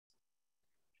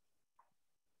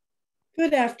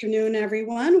Good afternoon,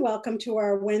 everyone. Welcome to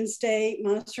our Wednesday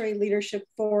Montessori Leadership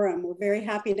Forum. We're very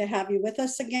happy to have you with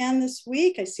us again this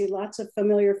week. I see lots of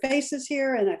familiar faces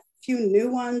here and a few new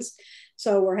ones,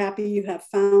 so we're happy you have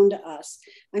found us.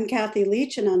 I'm Kathy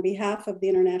Leach, and on behalf of the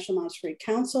International Montessori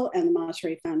Council and the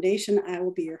Montessori Foundation, I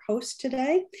will be your host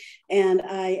today. And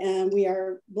we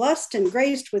are blessed and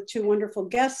graced with two wonderful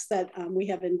guests that we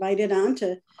have invited on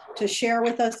to share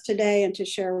with us today and to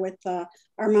share with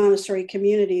our Montessori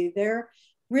community. They're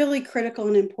really critical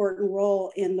and important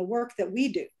role in the work that we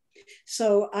do.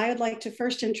 So I would like to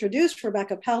first introduce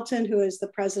Rebecca Pelton, who is the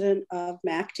president of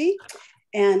MACTE,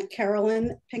 and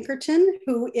Carolyn Pinkerton,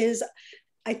 who is,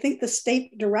 I think, the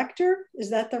state director.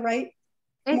 Is that the right?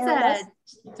 It's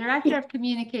a director of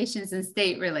communications and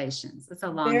state relations. It's a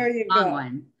long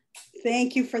one.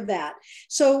 Thank you for that.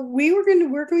 So we're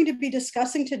going to be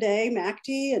discussing today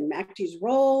MACTE and MACTE's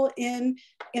role in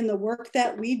the work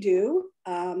that we do.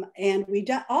 And we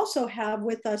also have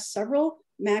with us several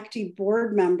MACTE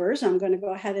board members. I'm going to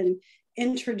go ahead and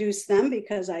introduce them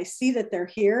because I see that they're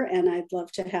here and I'd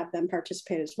love to have them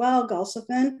participate as well.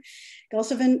 Gulsefin,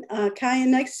 Kaya,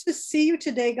 nice to see you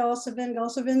today, Gulsefin.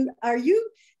 Gulsefin, are you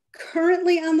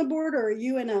currently on the board, or are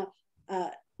you in a,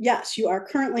 yes, you are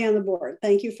currently on the board.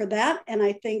 Thank you for that. And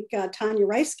I think Tanya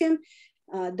Reiskin,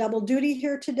 double duty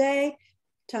here today.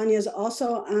 Tanya is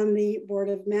also on the board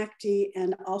of MACTE,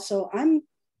 and also I'm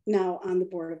now on the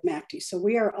board of MACTE. So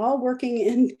we are all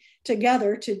working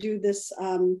together to do this,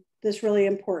 this really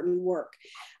important work.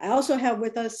 I also have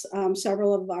with us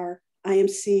several of our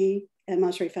IMC and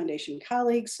Montessori Foundation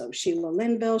colleagues. So Sheila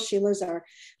Linville, Sheila's our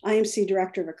IMC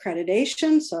Director of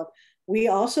Accreditation. So we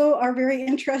also are very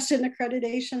interested in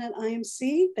accreditation at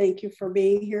IMC. Thank you for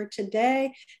being here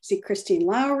today. See Christine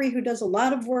Lowry, who does a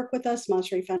lot of work with us,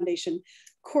 Montessori Foundation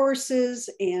courses,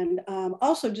 and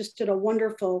also just did a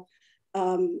wonderful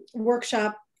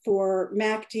workshop for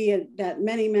MACTE that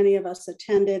many of us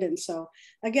attended. And so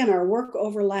again, our work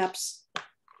overlaps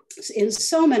in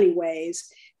so many ways.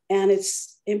 And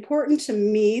it's important to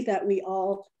me that we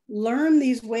all learn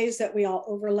these ways that we all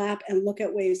overlap and look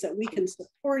at ways that we can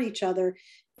support each other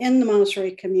in the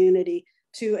Montessori community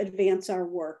to advance our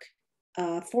work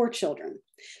for children.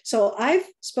 So I've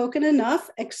spoken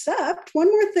enough, except one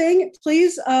more thing.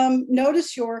 Please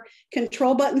notice your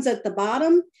control buttons at the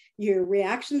bottom. Your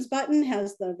reactions button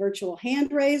has the virtual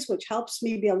hand raise, which helps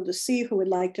me be able to see who would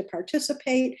like to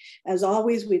participate. As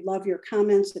always, we'd love your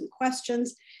comments and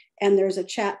questions. And there's a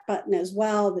chat button as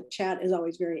well. The chat is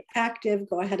always very active.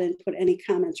 Go ahead and put any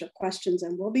comments or questions,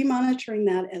 and we'll be monitoring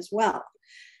that as well.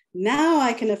 Now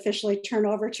I can officially turn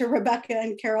over to Rebecca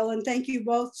and Carolyn. Thank you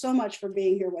both so much for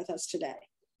being here with us today.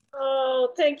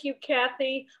 Oh, thank you,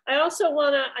 Kathy. I also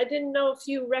I didn't know if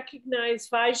you recognize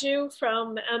Viju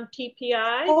from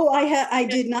MPPI. Oh, I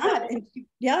did not.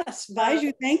 Yes,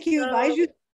 Viju, thank you. Viju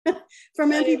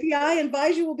from MPPI, and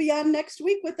Viju will be on next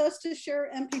week with us to share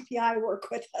MPPI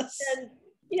work with us.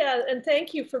 And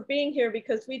thank you for being here,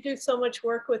 because we do so much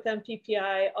work with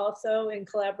MPPI also in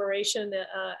collaboration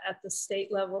at the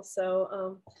state level.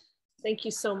 So thank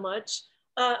you so much.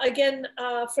 Again,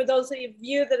 for those of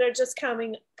you that are just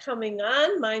coming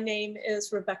on, my name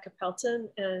is Rebecca Pelton,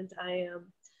 and I am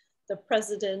the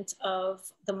president of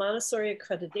the Montessori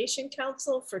Accreditation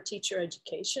Council for Teacher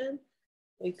Education.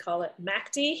 We call it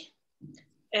MACTE.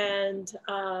 And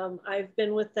I've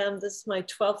been with them, this is my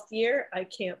 12th year. I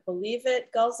can't believe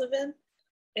it, Gulsefin.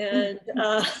 And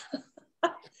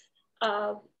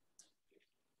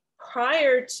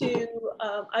prior to,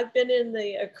 I've been in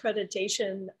the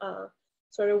accreditation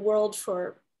sort of world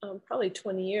for probably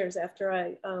 20 years after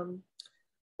I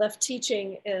left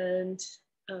teaching. And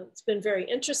it's been very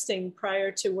interesting.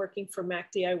 Prior to working for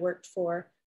MACTE, I worked for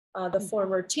the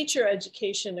former Teacher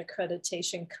Education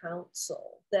Accreditation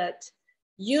Council that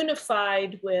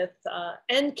unified with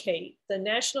NCATE, the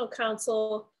National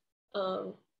Council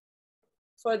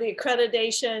for the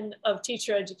Accreditation of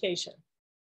Teacher Education.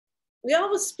 We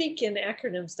always speak in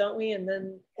acronyms, don't we? And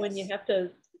then when you have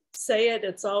to say it,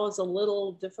 it's always a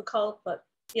little difficult, but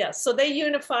yeah, so they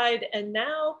unified, and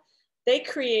now they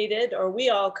created, or we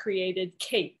all created,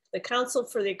 CAPE, the Council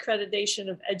for the Accreditation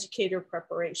of Educator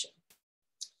Preparation.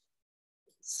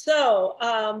 So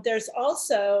there's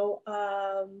also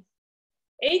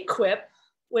AQUIP,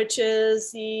 which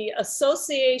is the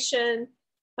Association,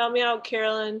 help me out,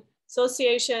 Carolyn,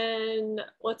 Association,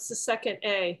 what's the second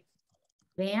A?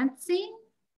 Advancing?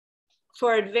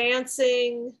 For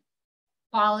advancing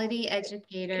quality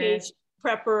educator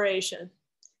preparation.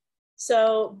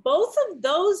 So both of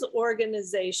those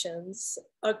organizations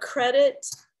accredit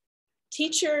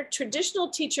traditional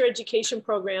teacher education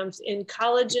programs in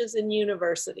colleges and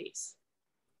universities.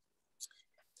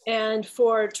 and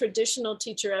for traditional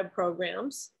teacher ed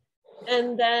programs.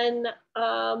 And then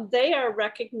they are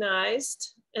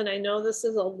recognized, and I know this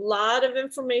is a lot of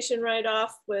information right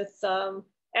off with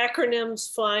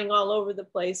acronyms flying all over the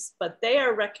place, but they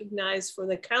are recognized for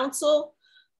the Council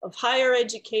of Higher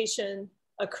Education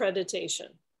Accreditation.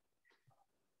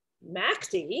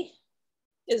 MACTE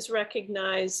is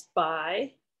recognized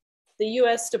by the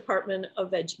US Department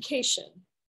of Education.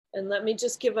 And let me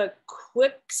just give a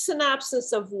quick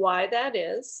synopsis of why that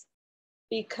is,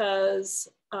 because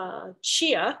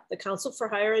CHIA, the Council for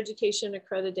Higher Education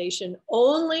Accreditation,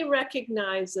 only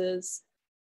recognizes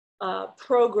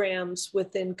programs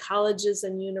within colleges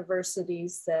and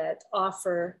universities that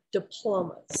offer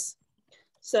diplomas.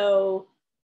 So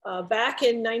back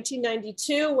in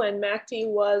 1992, when MACTE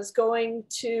was going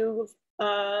to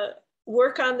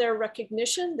work on their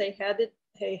recognition, they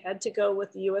had to go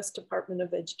with the US Department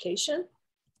of Education.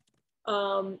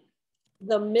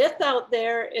 The myth out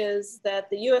there is that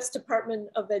the US Department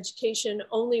of Education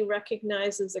only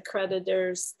recognizes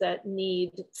accreditors that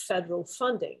need federal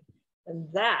funding. And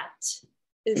that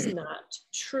is not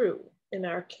true in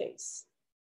our case.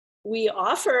 We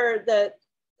offer that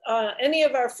any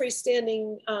of our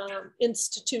freestanding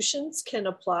institutions can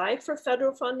apply for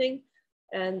federal funding,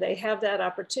 and they have that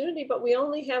opportunity, but we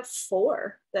only have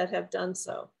 4 that have done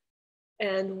so.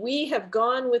 And we have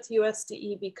gone with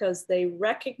USDE because they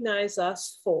recognize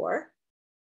us for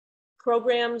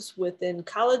programs within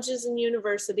colleges and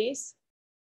universities,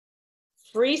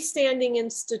 freestanding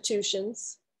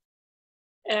institutions,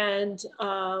 and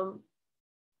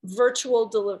virtual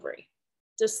delivery,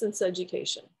 distance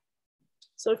education.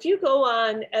 So if you go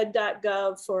on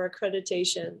ed.gov for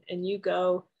accreditation and you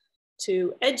go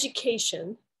to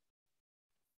education,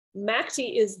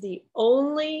 MACTE is the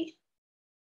only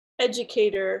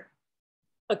educator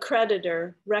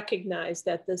accreditor recognized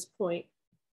at this point,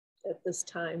 at this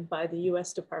time, by the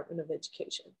US Department of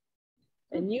Education.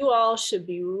 And you all should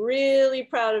be really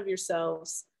proud of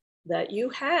yourselves that you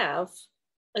have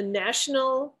a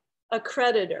national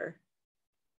accreditor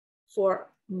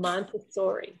for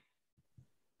Montessori.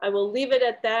 I will leave it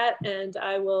at that, and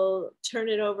I will turn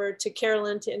it over to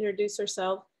Carolyn to introduce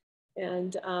herself,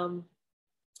 and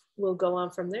we'll go on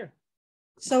from there.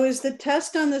 So is the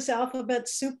test on this alphabet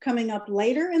soup coming up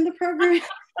later in the program?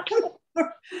 Yeah.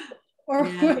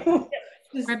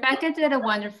 Rebecca did a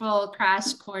wonderful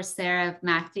crash course there of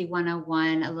MACTE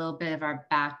 101, a little bit of our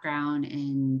background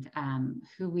and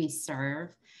who we serve.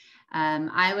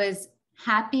 I was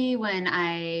happy when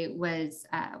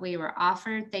we were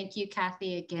offered. Thank you,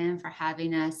 Kathy, again for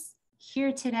having us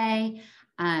here today.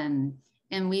 And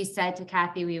we said to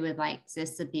Kathy, we would like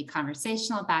this to be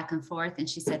conversational back and forth. And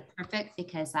she said, perfect,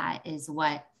 because that is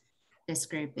what this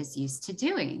group is used to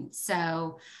doing.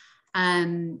 So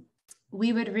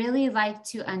we would really like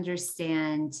to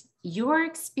understand your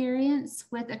experience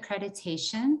with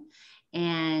accreditation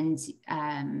and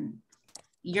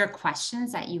your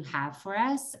questions that you have for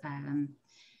us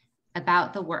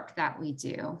about the work that we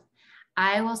do.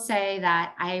 I will say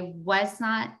that I was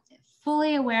not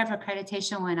fully aware of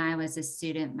accreditation when I was a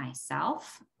student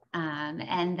myself.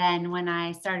 And then when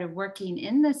I started working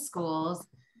in the schools,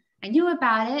 I knew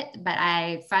about it, but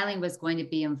I finally was going to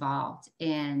be involved.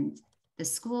 And the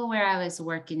school where I was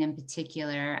working in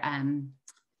particular,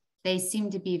 they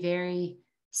seemed to be very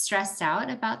stressed out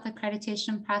about the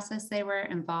accreditation process they were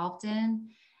involved in.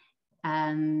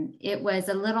 It was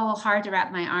a little hard to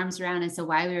wrap my arms around as to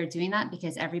why we were doing that,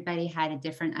 because everybody had a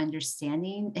different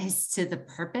understanding as to the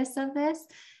purpose of this.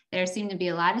 There seemed to be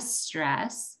a lot of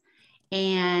stress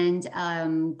and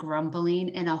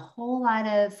grumbling and a whole lot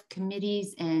of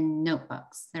committees and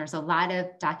notebooks. There was a lot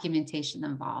of documentation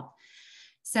involved.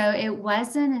 So it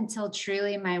wasn't until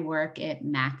truly my work at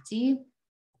MACTE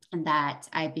that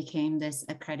I became this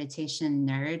accreditation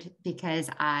nerd, because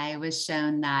I was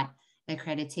shown that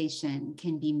accreditation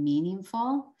can be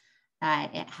meaningful,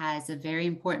 that it has a very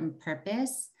important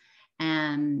purpose,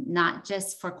 and not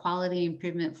just for quality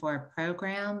improvement for a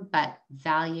program, but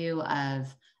value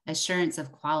of assurance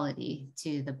of quality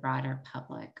to the broader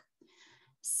public.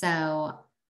 So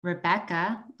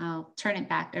Rebecca, I'll turn it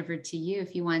back over to you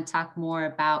if you want to talk more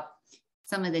about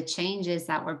some of the changes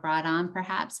that were brought on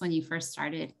perhaps when you first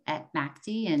started at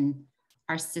MACTE and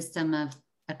our system of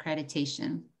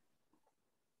accreditation.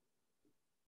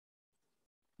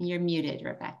 You're muted,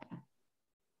 Rebecca.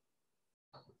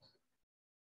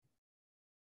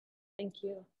 Thank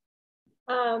you.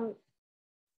 I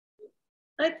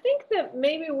think that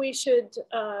maybe we should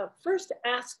first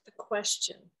ask the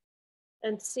question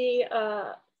and see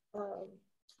the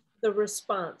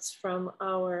response from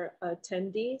our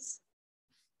attendees.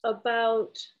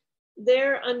 about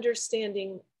their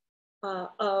understanding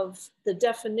of the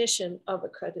definition of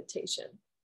accreditation.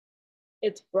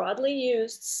 It's broadly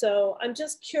used, so I'm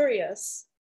just curious,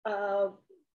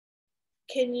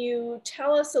 can you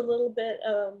tell us a little bit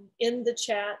in the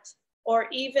chat, or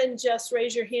even just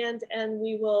raise your hand and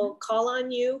we will call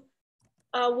on you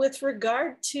with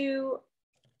regard to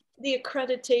the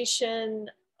accreditation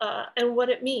and what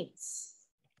it means?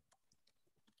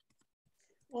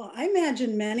 Well, I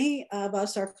imagine many of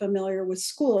us are familiar with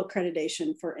school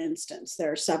accreditation, for instance.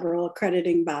 There are several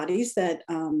accrediting bodies that,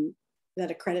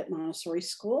 that accredit Montessori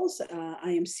schools,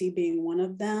 IMC being one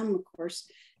of them. Of course,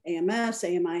 AMS,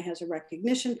 AMI has a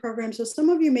recognition program. So some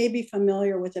of you may be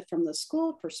familiar with it from the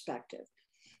school perspective.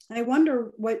 I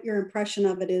wonder what your impression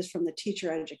of it is from the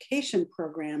teacher education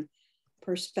program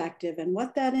perspective, and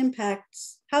what that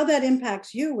impacts, how that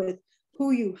impacts you with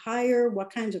who you hire,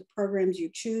 what kinds of programs you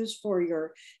choose for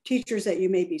your teachers that you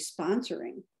may be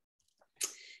sponsoring.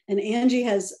 And Angie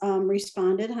has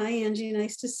responded. Hi, Angie,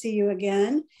 nice to see you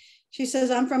again. She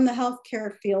says, I'm from the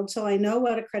healthcare field, so I know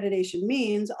what accreditation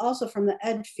means, also from the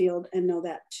ed field, and know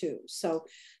that too. So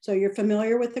you're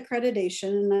familiar with accreditation,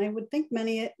 and I would think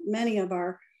many of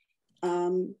our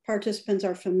participants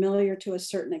are familiar to a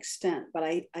certain extent, but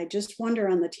I just wonder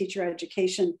on the teacher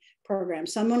education program,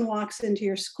 someone walks into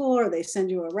your school or they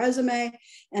send you a resume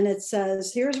and it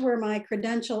says, here's where my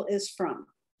credential is from.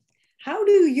 How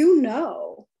do you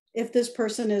know if this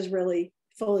person is really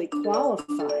fully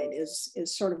qualified is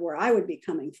sort of where I would be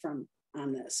coming from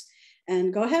on this.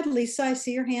 And go ahead, Lisa, I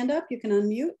see your hand up. You can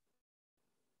unmute.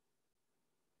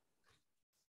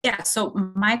 Yeah, so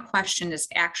my question is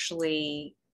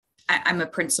actually, I'm a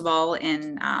principal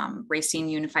in Racine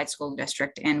Unified School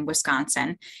District in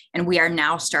Wisconsin, and we are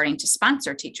now starting to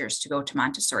sponsor teachers to go to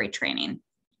Montessori training.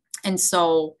 And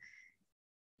so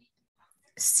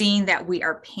seeing that we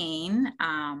are paying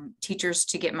teachers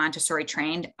to get Montessori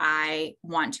trained, I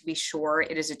want to be sure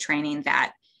it is a training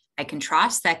that I can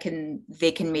trust, that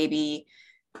they can maybe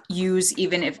use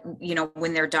even if, you know,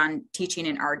 when they're done teaching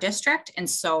in our district. And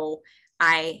so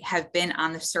I have been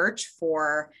on the search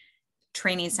for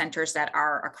training centers that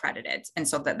are accredited. And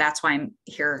so that's why I'm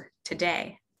here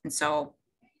today. And so,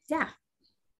 yeah.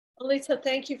 Lisa,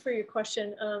 thank you for your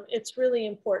question. It's really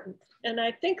important. And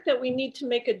I think that we need to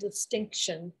make a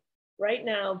distinction right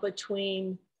now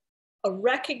between a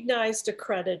recognized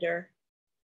accreditor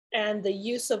and the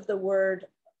use of the word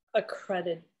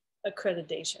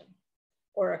accreditation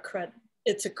or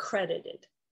it's accredited,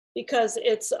 because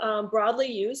it's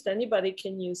broadly used. Anybody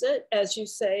can use it. As you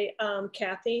say,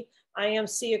 Kathy,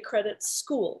 IMC accredits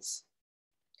schools.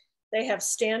 They have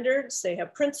standards, they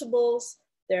have principles.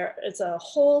 There is a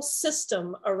whole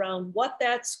system around what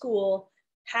that school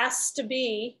has to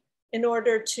be in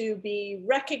order to be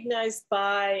recognized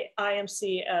by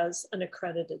IMC as an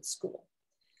accredited school.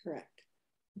 Correct.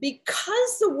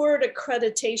 Because the word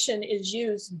accreditation is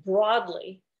used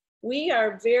broadly, we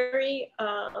are very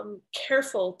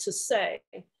careful to say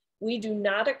we do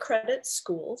not accredit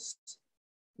schools.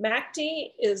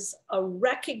 MACTE is a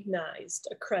recognized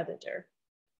accreditor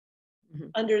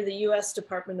under the US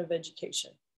Department of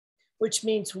Education, which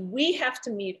means we have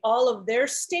to meet all of their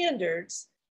standards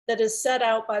that is set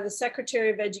out by the Secretary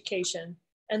of Education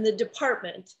and the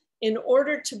department in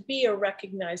order to be a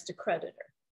recognized accreditor.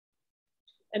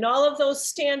 And all of those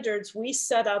standards we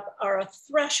set up are a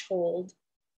threshold.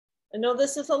 I know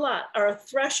this is a lot, are a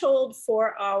threshold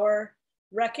for our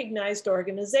recognized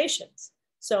organizations.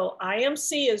 So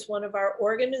IMC is one of our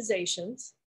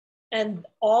organizations, and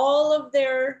all of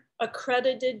their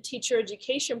accredited teacher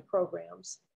education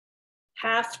programs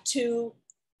have to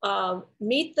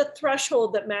meet the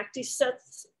threshold that MACTE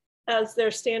sets as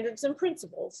their standards and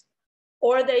principles,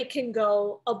 or they can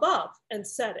go above and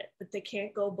set it, but they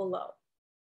can't go below.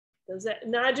 Does that,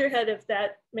 nod your head if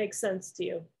that makes sense to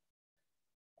you?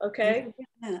 Okay.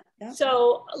 Yeah.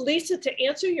 So Lisa, to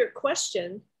answer your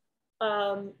question,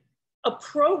 a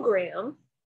program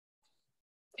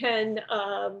can,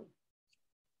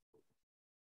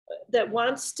 that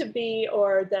wants to be,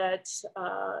 or that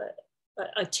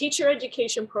a teacher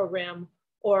education program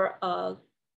or a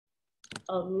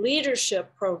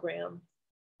leadership program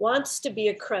wants to be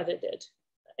accredited,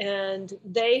 and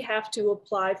they have to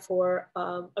apply for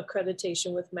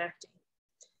accreditation with MACTE.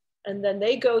 And then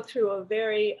they go through a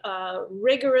very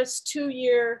rigorous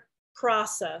 2-year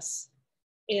process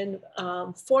in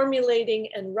formulating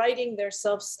and writing their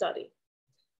self-study.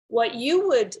 What you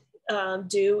would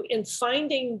do in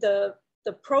finding the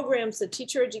programs, the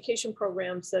teacher education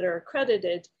programs that are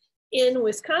accredited in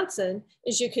Wisconsin,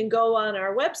 is you can go on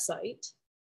our website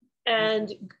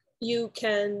and you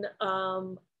can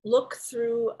look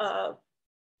through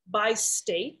by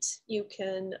state. You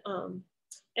can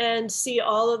and see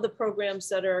all of the programs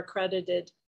that are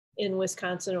accredited in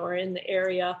Wisconsin or in the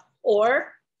area,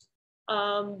 or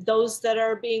those that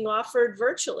are being offered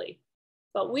virtually.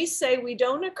 But we say we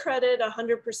don't accredit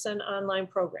 100% online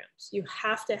programs. You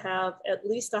have to have at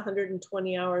least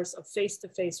 120 hours of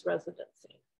face-to-face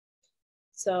residency.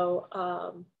 So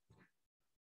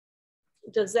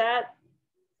does that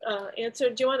answer?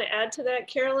 Do you want to add to that,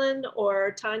 Carolyn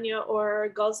or Tanya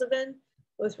or Gulzabin,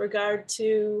 with regard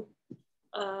to,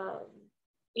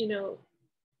 you know,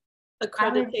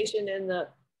 accreditation in the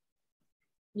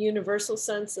universal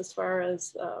sense as far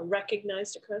as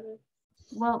recognized accredited?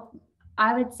 Well,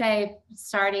 I would say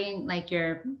starting like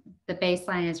the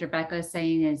baseline, as Rebecca was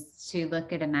saying, is to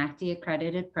look at a MACTE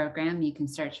accredited program. You can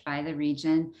search by the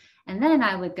region. And then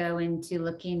I would go into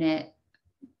looking at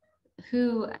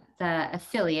who the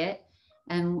affiliate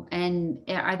and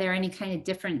are there any kind of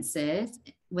differences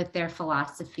with their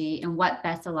philosophy and what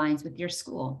best aligns with your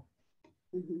school,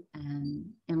 and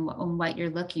what you're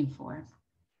looking for.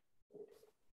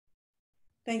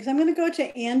 Thanks. I'm going to go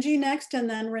to Angie next, and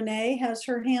then Renee has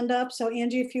her hand up. So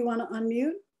Angie, if you want to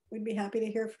unmute, we'd be happy to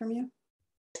hear from you.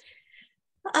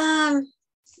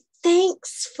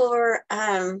 Thanks for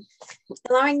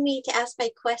allowing me to ask my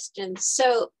questions.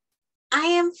 So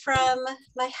my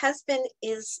husband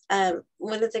is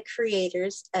one of the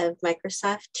creators of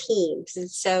Microsoft Teams. And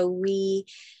so we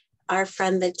are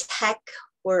from the tech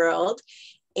world,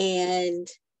 and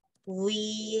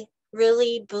we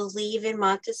really believe in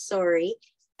Montessori,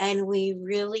 and we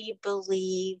really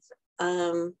believe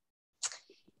in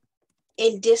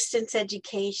distance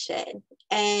education.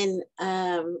 And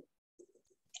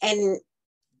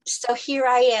so here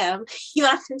I am. You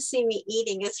often see me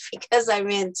eating. It's because I'm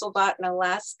in Soldotna,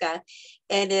 Alaska,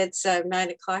 and it's 9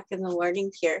 o'clock in the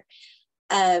morning here.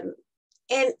 And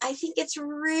I think it's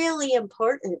really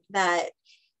important that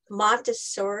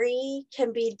Montessori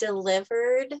can be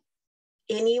delivered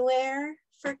anywhere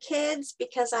for kids,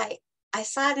 because I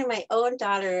saw it in my own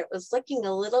daughter. It was looking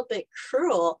a little bit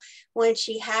cruel when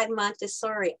she had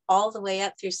Montessori all the way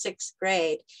up through 6th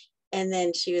grade. And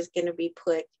then she was going to be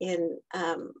put in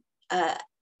a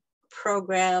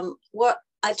program,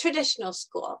 a traditional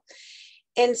school.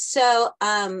 And so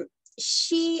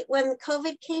when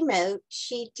COVID came out,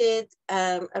 she did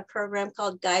a program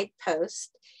called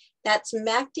Guidepost that's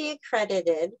MACTE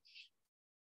accredited,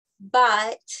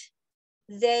 but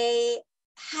they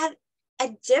had a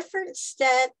different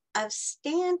set of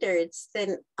standards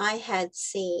than I had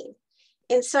seen.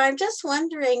 And so I'm just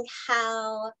wondering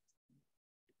how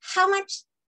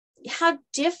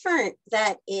different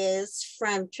that is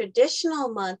from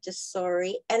traditional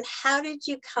Montessori, and how did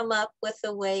you come up with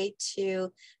a way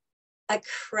to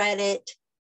accredit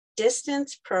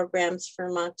distance programs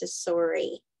for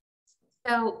Montessori?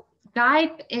 So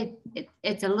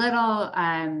it's a little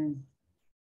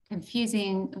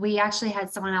confusing. We actually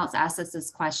had someone else ask us this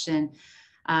question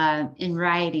in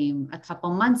writing a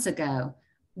couple months ago.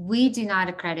 We do not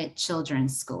accredit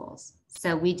children's schools.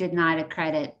 So we did not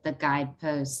accredit the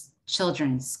Guidepost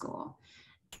Children's School.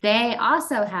 They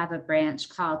also have a branch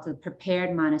called the Prepared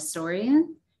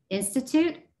Montessorian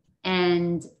Institute,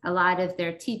 and a lot of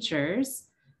their teachers,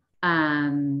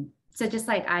 so just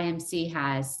like IMC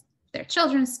has their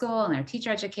children's school and their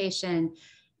teacher education,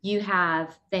 they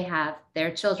have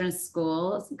their children's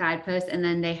schools, Guidepost, and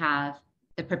then they have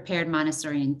the Prepared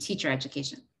Montessorian teacher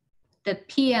education. The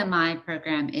PMI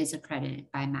program is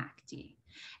accredited by MACTE.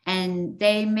 And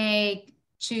they may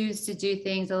choose to do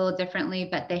things a little differently,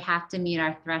 but they have to meet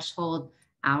our threshold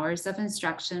hours of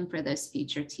instruction for those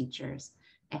future teachers.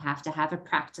 They have to have a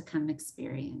practicum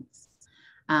experience.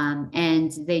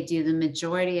 And they do the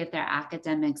majority of their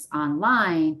academics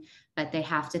online, but they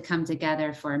have to come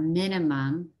together for a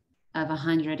minimum of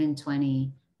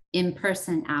 120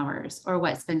 in-person hours, or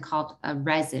what's been called a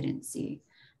residency.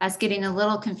 That's getting a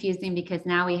little confusing because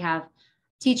now we have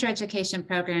teacher education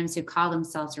programs who call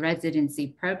themselves residency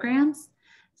programs.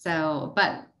 So,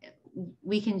 but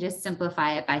we can just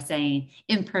simplify it by saying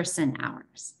in-person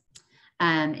hours.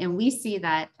 And we see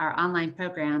that our online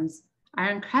programs are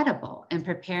incredible in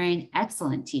preparing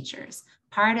excellent teachers.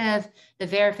 Part of the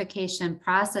verification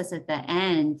process at the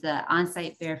end, the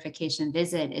on-site verification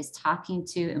visit, is talking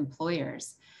to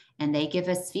employers, and they give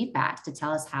us feedback to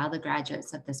tell us how the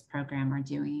graduates of this program are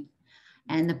doing.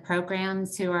 And the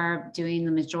programs who are doing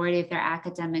the majority of their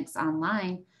academics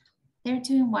online, they're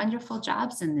doing wonderful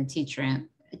jobs in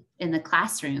the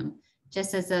classroom,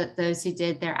 just as those who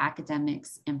did their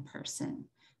academics in person.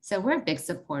 So we're big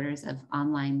supporters of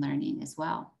online learning as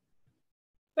well.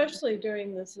 Especially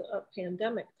during this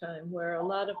pandemic time where a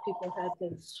lot of people had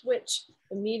to switch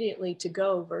immediately to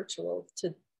go virtual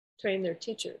to train their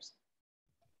teachers.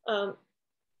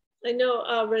 I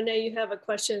know, Renee, you have a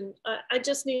question. I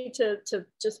just need to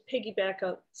just piggyback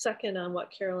a second on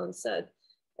what Carolyn said.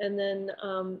 And then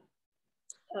I'm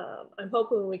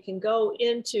hoping we can go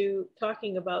into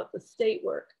talking about the state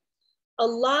work. A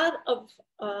lot of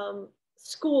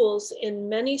schools in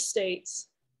many states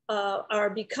are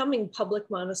becoming public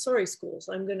Montessori schools.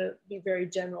 I'm going to be very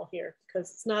general here because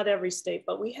it's not every state,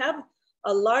 but we have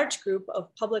a large group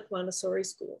of public Montessori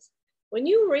schools. When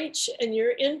you reach and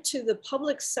you're into the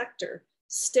public sector,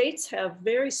 states have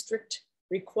very strict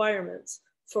requirements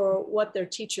for what their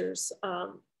teachers,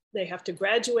 they have to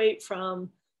graduate from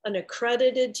an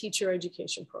accredited teacher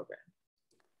education program.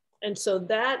 And so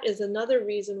that is another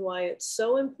reason why it's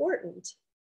so important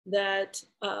that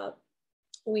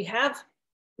we have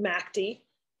MACTE,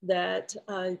 that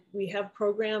we have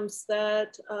programs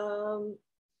that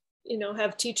you know,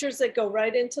 have teachers that go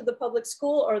right into the public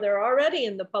school, or they're already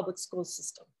in the public school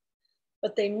system,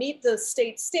 but they meet the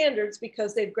state standards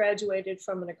because they've graduated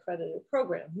from an accredited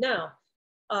program. Now,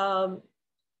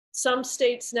 some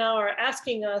states now are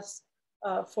asking us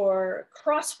for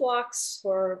crosswalks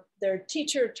for their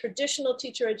traditional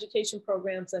teacher education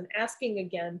programs, and asking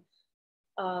again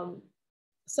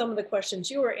some of the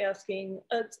questions you were asking.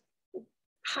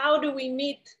 How do we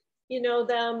meet, you know,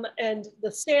 them and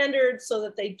the standards so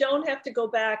that they don't have to go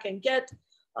back and get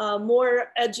more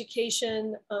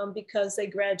education because they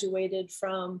graduated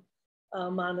from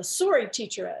Montessori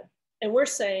teacher ed? And we're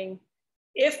saying,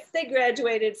 if they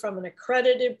graduated from an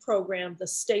accredited program, the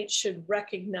state should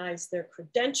recognize their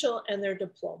credential and their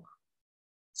diploma,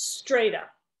 straight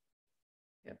up.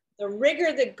 Yep. The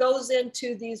rigor that goes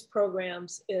into these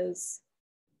programs is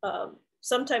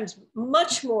sometimes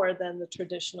much more than the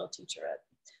traditional teacher ed.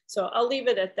 So I'll leave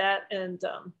it at that. And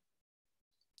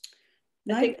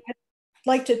I'd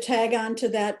like to tag on to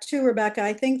that too, Rebecca.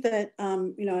 I think that,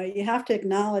 you know, you have to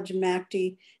acknowledge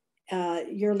MACTE,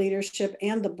 your leadership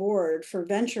and the board for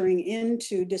venturing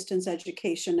into distance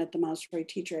education at the Montessori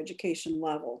teacher education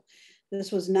level.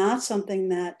 This was not something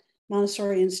that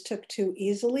Montessorians took too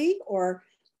easily or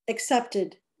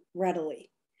accepted readily.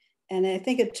 And I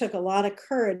think it took a lot of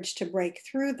courage to break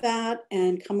through that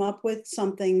and come up with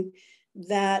something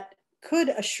that could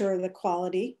assure the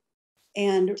quality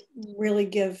and really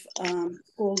give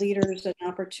school leaders an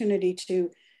opportunity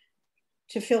to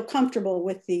feel comfortable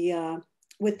with the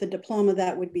diploma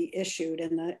that would be issued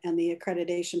and the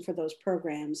accreditation for those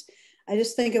programs. I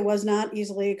just think it was not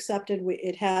easily accepted.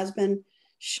 It has been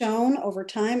shown over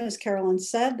time, as Carolyn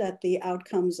said, that the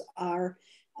outcomes are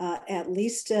at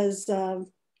least as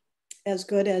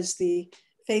good as the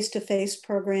face-to-face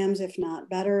programs, if not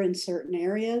better in certain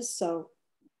areas. So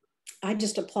I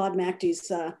just applaud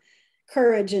MACTE's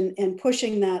courage in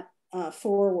pushing that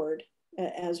forward,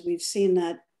 as we've seen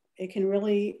that it can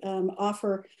really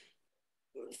offer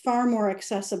far more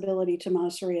accessibility to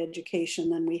Montessori education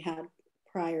than we had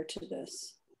prior to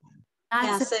this.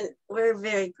 Yes, and we're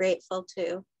very grateful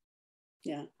too.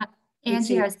 Yeah.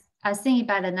 Angie, I was thinking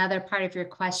about another part of your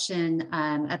question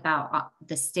about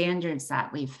the standards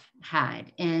that we've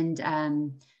had.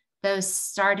 And those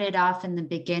started off in the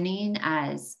beginning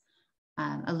as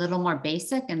a little more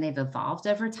basic, and they've evolved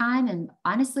over time. And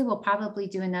honestly, we'll probably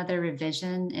do another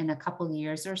revision in a couple of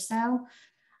years or so.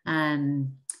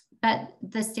 But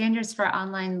the standards for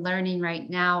online learning right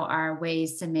now are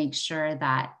ways to make sure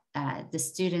that the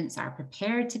students are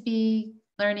prepared to be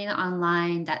learning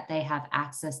online, that they have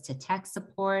access to tech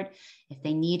support if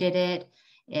they needed it,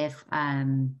 if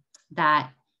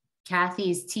that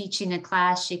Kathy's teaching a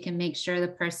class, she can make sure the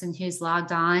person who's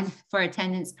logged on for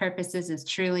attendance purposes is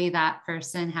truly that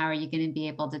person. How are you going to be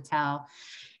able to tell?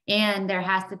 And there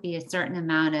has to be a certain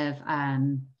amount of,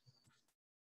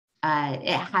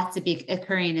 it has to be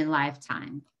occurring in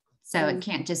lifetime. So it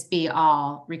can't just be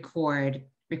all recorded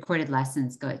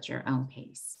lessons, go at your own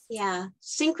pace. Yeah,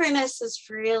 synchronous is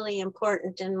really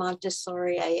important in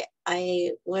Montessori.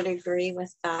 I would agree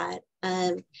with that.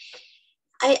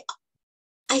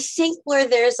 I think where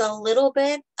there's a little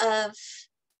bit of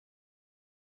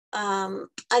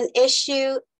an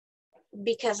issue,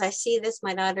 because I see this,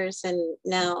 my daughter's in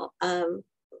now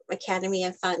Academy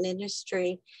of Thought and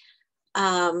Industry.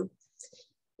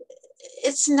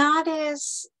 It's not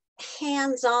as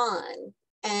hands-on,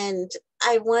 and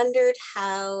I wondered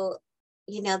how,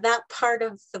 you know, that part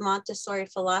of the Montessori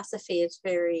philosophy is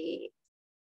very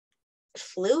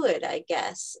fluid, I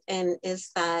guess. And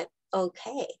is that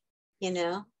okay, you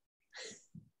know?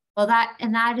 Well, that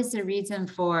is the reason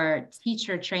for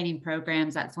teacher training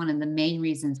programs. That's one of the main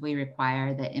reasons we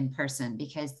require the in-person,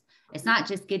 because it's not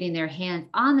just getting their hands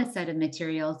on the set of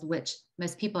materials, which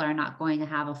most people are not going to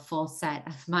have a full set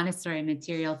of Montessori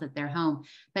materials at their home,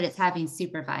 but it's having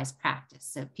supervised practice.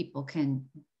 So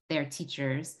their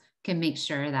teachers can make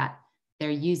sure that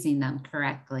they're using them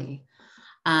correctly.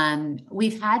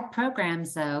 We've had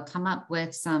programs, though, come up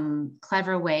with some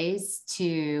clever ways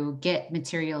to get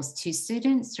materials to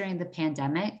students during the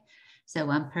pandemic. So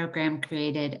one program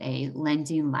created a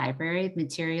lending library of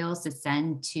materials to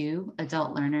send to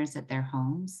adult learners at their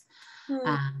homes.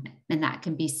 And that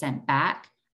can be sent back.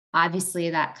 Obviously,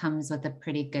 that comes with a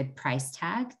pretty good price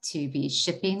tag to be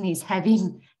shipping these heavy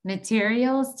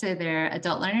materials to their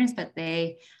adult learners, but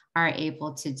they are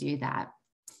able to do that.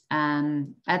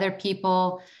 Other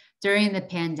people during the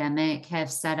pandemic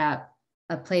have set up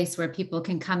a place where people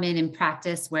can come in and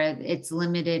practice, where it's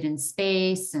limited in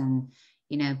space, and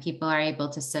people are able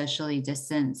to socially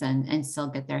distance and still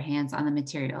get their hands on the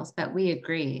materials. But we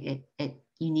agree,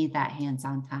 you need that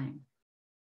hands-on time.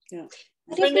 Yeah.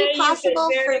 Would it be possible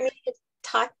for me to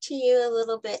talk to you a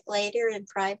little bit later in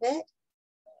private?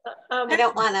 I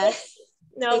don't want to.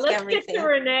 No, let's get to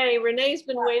Renee. Renee's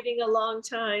been waiting a long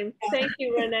time. Thank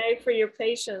you, Renee, for your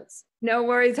patience. No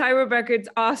worries. Hi, Rebecca. It's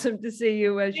awesome to see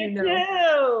you, as you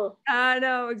know. I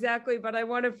know, exactly. But I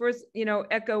want to first,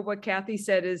 echo what Kathy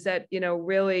said, is that,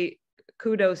 really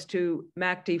kudos to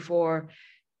MACTE for,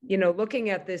 looking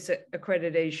at this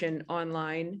accreditation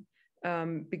online,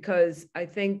 because I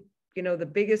think, the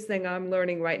biggest thing I'm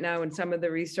learning right now in some of the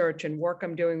research and work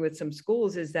I'm doing with some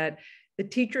schools is that the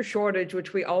teacher shortage,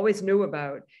 which we always knew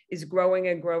about, is growing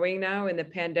and growing now, and the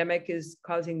pandemic is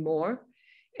causing more.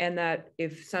 And that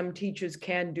if some teachers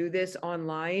can do this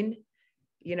online,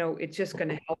 it's just going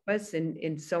to help us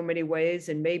in so many ways.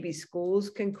 And maybe schools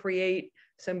can create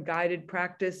some guided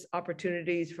practice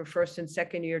opportunities for first and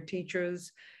second year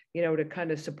teachers, to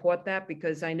kind of support that,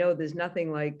 because I know there's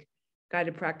nothing like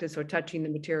guided practice or touching the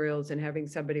materials and having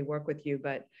somebody work with you.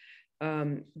 But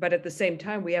at the same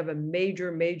time, we have a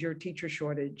major teacher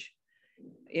shortage,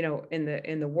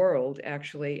 in the world,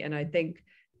 actually. And I think,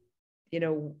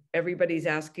 everybody's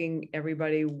asking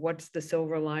everybody, what's the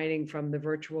silver lining from the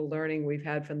virtual learning we've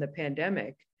had from the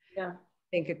pandemic? Yeah. I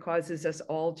think it causes us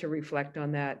all to reflect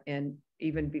on that. And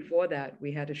even before that,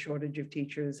 we had a shortage of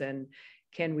teachers, and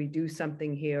can we do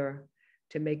something here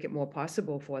to make it more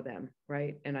possible for them,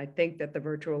 right? And I think that the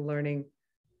virtual learning,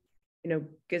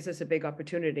 gives us a big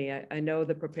opportunity. I know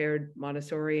the Prepared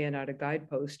Montessori out of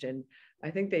Guidepost, and I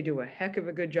think they do a heck of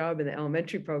a good job in the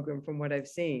elementary program from what I've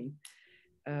seen.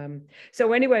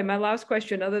 So anyway, my last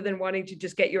question, other than wanting to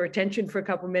just get your attention for a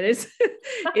couple minutes,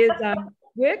 is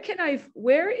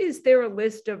where is there a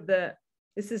list of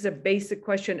this is a basic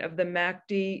question, of the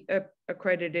MACTE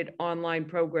accredited online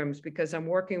programs, because I'm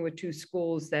working with two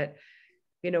schools that,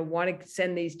 want to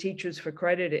send these teachers for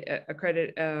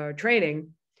accredited training.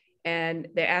 And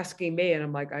they're asking me, and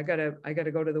I'm like, I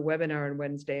gotta go to the webinar on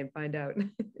Wednesday and find out.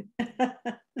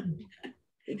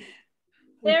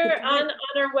 They're on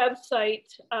our website.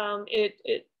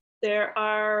 There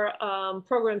are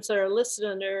programs that are listed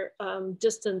under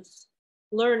distance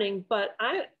learning, but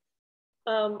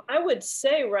I would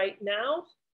say right now,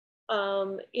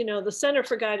 the Center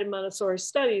for Guided Montessori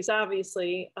Studies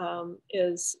obviously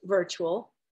is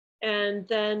virtual, and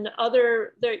then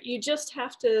you just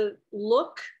have to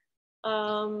look,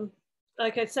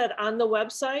 like I said, on the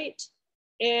website,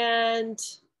 and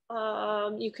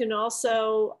you can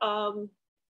also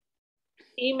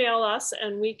email us,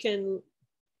 and we can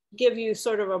give you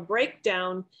sort of a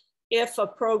breakdown if a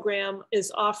program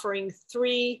is offering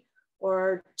 3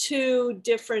 or 2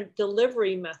 different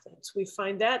delivery methods. We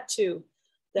find that too,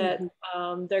 that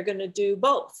they're going to do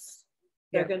both.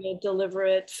 They're going to deliver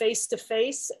it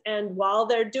face-to-face, and while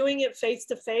they're doing it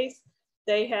face-to-face,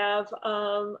 they have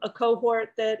a cohort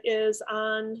that is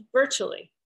on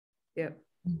virtually. Yep.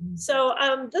 So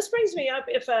this brings me up,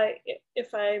 if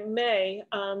I may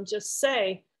just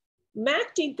say,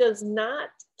 MACTE does not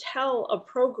tell a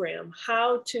program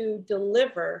how to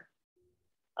deliver.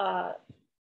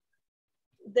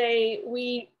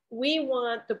 We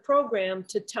want the program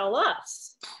to tell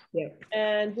us,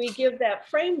 and we give that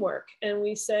framework, and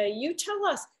we say, you tell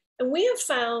us. And we have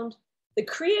found the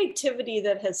creativity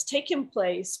that has taken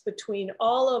place between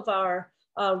all of our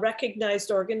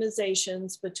recognized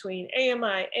organizations, between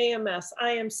AMI, AMS,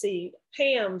 IMC,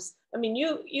 PAMS. I mean,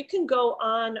 you can go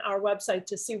on our website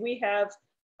to see we have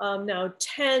now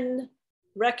 10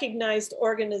 recognized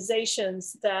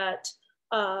organizations that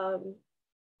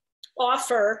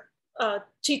offer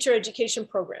teacher education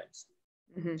programs.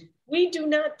 Mm-hmm. We do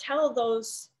not tell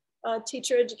those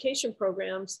teacher education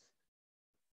programs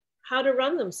how to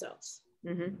run themselves.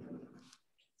 Mm-hmm.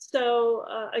 So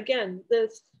again,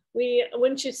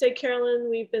 wouldn't you say, Carolyn,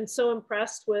 we've been so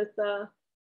impressed with the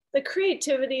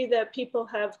creativity that people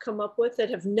have come up with that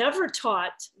have never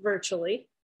taught virtually.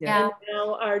 Yeah. And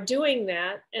now are doing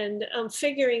that and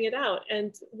figuring it out.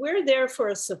 And we're there for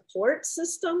a support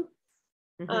system,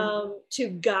 to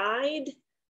guide,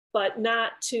 but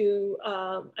not to,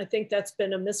 I think that's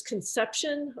been a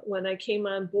misconception. When I came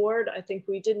on board, I think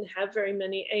we didn't have very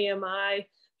many AMI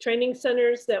training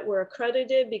centers that were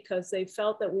accredited because they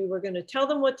felt that we were going to tell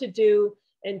them what to do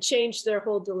and change their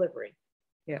whole delivery.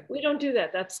 Yeah. We don't do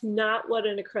that. That's not what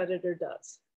an accreditor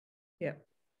does. Yeah.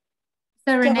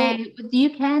 So Renee,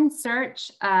 you can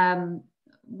search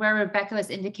where Rebecca was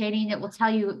indicating, it will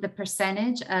tell you the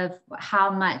percentage of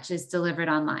how much is delivered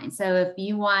online. So if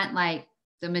you want like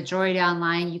the majority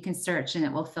online, you can search and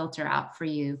it will filter out for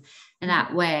you in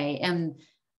that way. And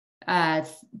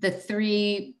the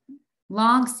 3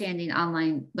 longstanding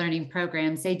online learning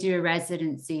programs, they do a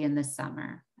residency in the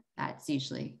summer. That's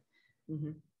usually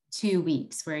 2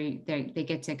 weeks where they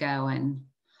get to go. And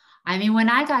I mean, when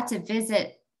I got to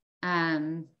visit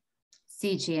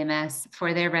CGMS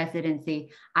for their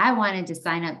residency, I wanted to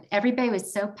sign up. Everybody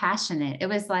was so passionate. It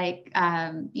was like,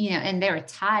 you know, and they were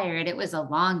tired. It was a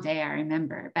long day, I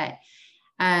remember. But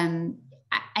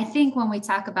I think when we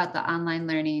talk about the online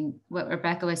learning, what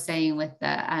Rebecca was saying with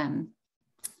the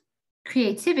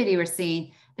creativity we're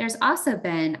seeing, there's also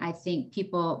been, I think,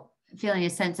 people feeling a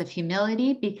sense of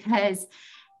humility because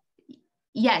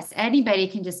yes, anybody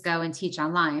can just go and teach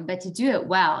online, but to do it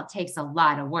well takes a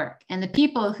lot of work. And the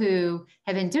people who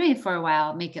have been doing it for a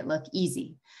while make it look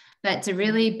easy. But to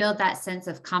really build that sense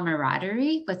of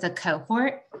camaraderie with a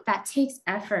cohort, that takes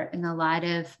effort and a lot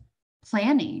of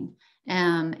planning.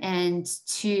 And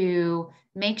to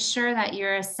make sure that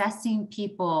you're assessing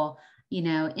people, you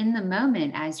know, in the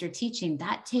moment as you're teaching,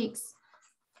 that takes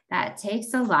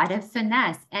a lot of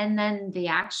finesse. And then the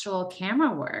actual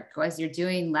camera work as you're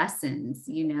doing lessons,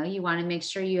 you know, you want to make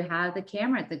sure you have the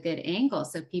camera at the good angle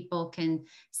so people can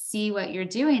see what you're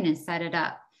doing and set it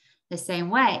up the same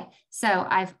way. So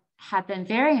have been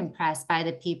very impressed by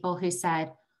the people who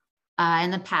said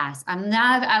in the past, I'm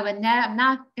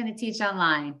not going to teach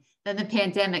online. Then the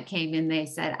pandemic came and they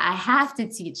said, I have to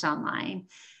teach online.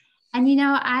 And, you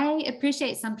know, I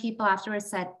appreciate some people afterwards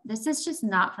said, this is just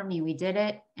not for me. We did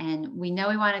it and we know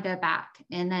we want to go back.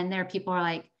 And then there are people who are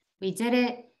like, we did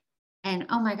it. And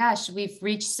oh my gosh, we've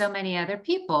reached so many other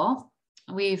people.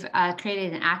 We've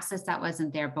created an access that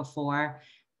wasn't there before,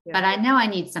 but I know I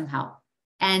need some help.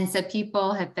 And so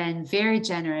people have been very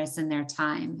generous in their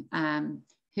time,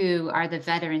 who are the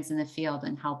veterans in the field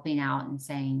and helping out and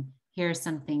saying, here's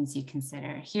some things you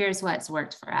consider. Here's what's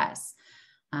worked for us.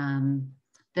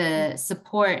 The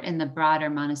support in the broader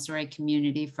Montessori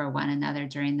community for one another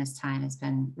during this time has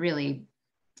been really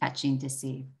touching to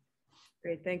see.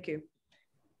 Great, thank you.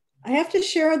 I have to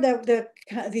share that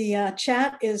the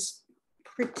chat is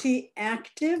pretty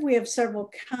active. We have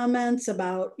several comments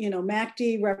about, you know,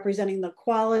 MACTE representing the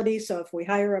quality. So if we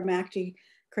hire a MACTE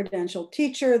credentialed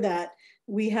teacher, that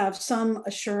we have some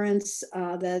assurance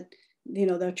that, you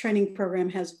know, the training program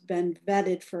has been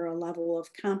vetted for a level of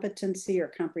competency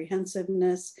or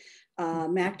comprehensiveness.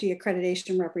 MACTE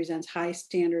accreditation represents high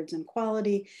standards and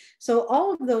quality. So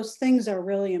all of those things are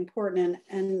really important.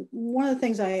 And one of the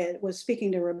things I was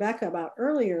speaking to Rebecca about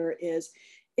earlier is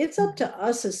it's up to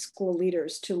us as school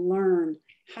leaders to learn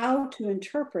how to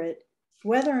interpret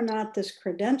whether or not this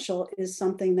credential is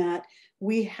something that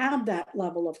we have that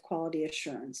level of quality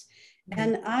assurance.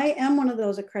 And I am one of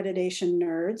those accreditation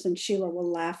nerds, and Sheila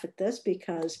will laugh at this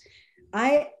because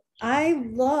I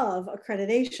love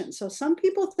accreditation. So some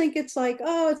people think it's like,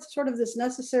 oh, it's sort of this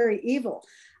necessary evil.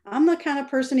 I'm the kind of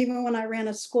person, even when I ran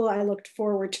a school, I looked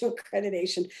forward to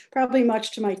accreditation, probably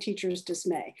much to my teachers'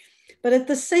 dismay. But at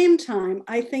the same time,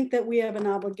 I think that we have an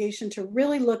obligation to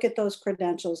really look at those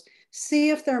credentials, see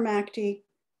if they're MACTE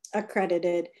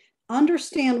accredited,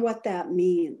 understand what that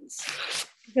means.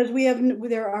 Because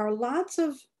there are lots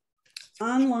of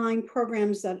online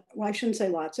programs that, well, I shouldn't say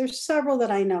lots, there's several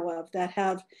that I know of that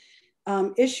have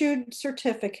issued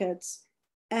certificates,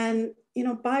 and, you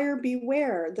know, buyer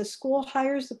beware. The school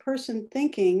hires the person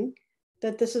thinking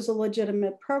that this is a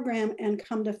legitimate program, and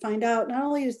come to find out, not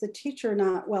only is the teacher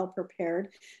not well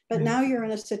prepared, but now you're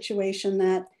in a situation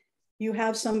that you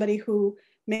have somebody who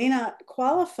may not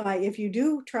qualify if you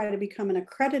do try to become an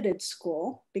accredited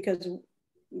school, because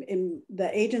in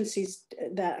the agencies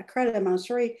that accredit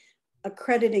Montessori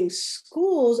accrediting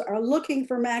schools are looking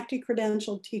for MACTE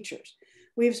credentialed teachers.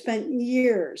 We've spent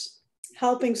years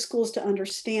helping schools to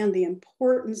understand the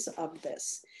importance of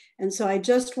this. And so I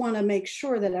just want to make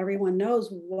sure that everyone knows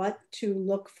what to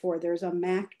look for. There's a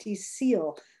MACTE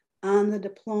seal on the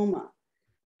diploma.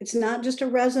 It's not just a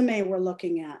resume we're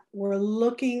looking at. We're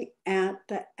looking at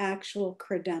the actual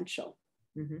credential.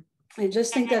 I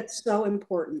just think that's so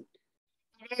important.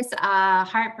 It is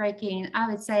heartbreaking. I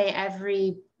would say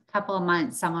every couple of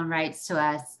months, someone writes to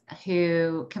us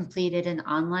who completed an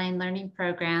online learning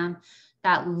program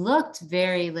that looked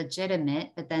very legitimate,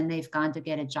 but then they've gone to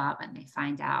get a job and they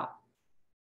find out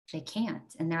they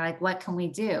can't. And they're like, what can we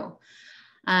do?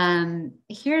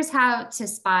 Here's how to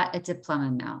spot a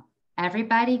diploma mill.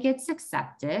 Everybody gets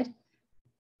accepted.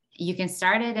 You can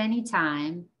start at any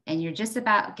time, and you're just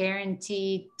about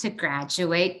guaranteed to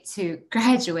graduate,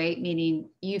 meaning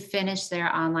you finish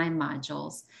their online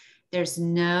modules. There's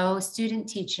no student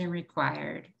teaching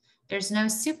required. There's no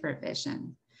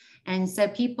supervision. And so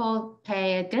people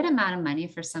pay a good amount of money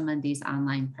for some of these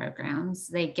online programs.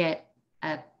 They get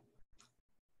a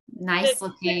nice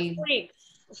looking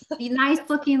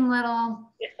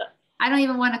little, I don't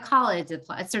even want to call it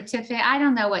a certificate. I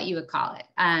don't know what you would call it.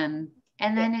 And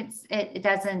then it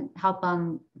doesn't help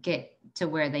them get to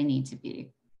where they need to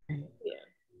be.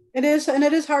 It is, and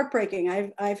it is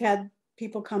heartbreaking. I've had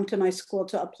people come to my school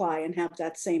to apply and have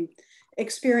that same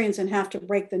experience and have to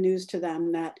break the news to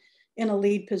them that in a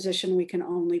lead position, we can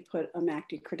only put a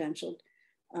MACTE credentialed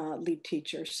lead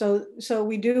teacher. So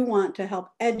we do want to help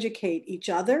educate each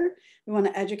other. We want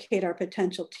to educate our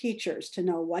potential teachers to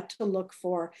know what to look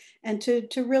for and to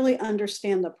really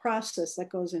understand the process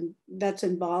that's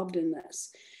involved in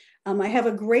this. I have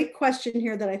a great question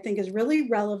here that I think is really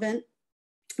relevant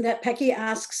that Pecky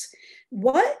asks,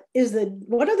 what are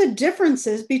the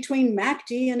differences between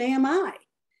MACTE and AMI?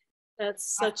 That's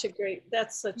such a great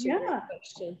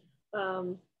question.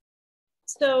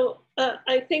 So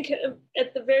I think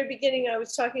at the very beginning I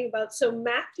was talking about, so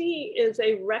MACTE is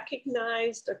a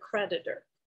recognized accreditor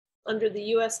under the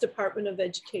US Department of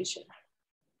Education.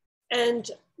 And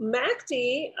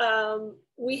MACTE,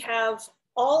 we have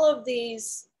all of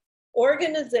these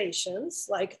organizations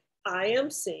like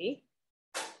IMC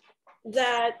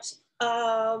that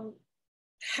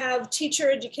have teacher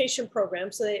education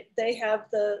programs. So they have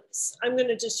I'm going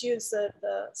to just use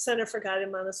the Center for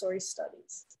Guided Montessori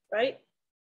Studies, right?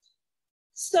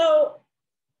 So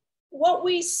what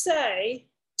we say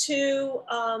to,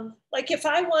 like if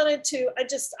I wanted to,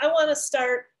 I want to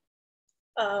start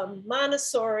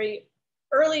Montessori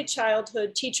early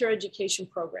childhood teacher education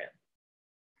program.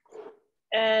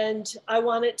 And I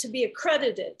want it to be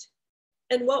accredited.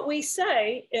 And what we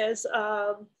say is,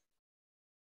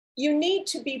 you need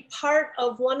to be part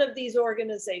of one of these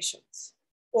organizations,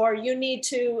 or you need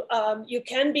to, you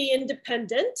can be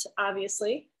independent,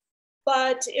 obviously,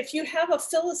 but if you have a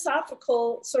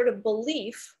philosophical sort of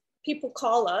belief, people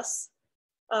call us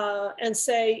and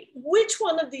say, which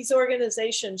one of these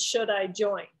organizations should I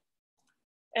join?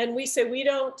 And we say, we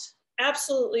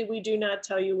do not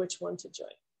tell you which one to join.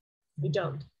 We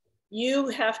don't. You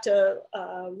have to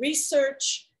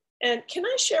research. And can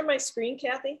I share my screen,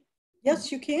 Kathy?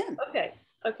 Yes, you can.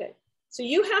 Okay. So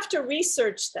you have to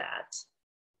research that.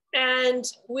 And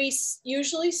we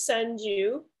usually send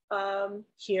you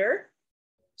here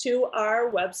to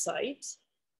our website.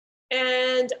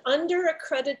 And under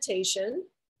accreditation,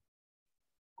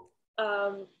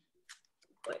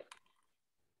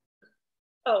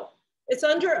 it's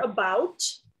under about,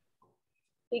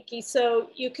 Vicky. So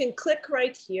you can click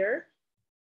right here,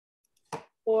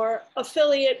 or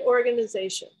affiliate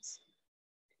organizations.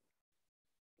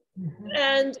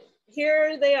 And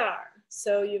here they are.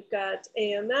 So you've got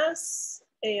AMS,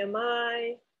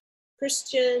 AMI,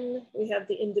 Christian, we have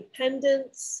the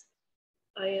independents,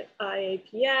 IAPM,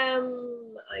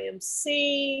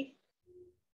 IMC.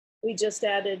 We just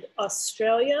added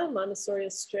Australia, Montessori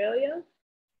Australia.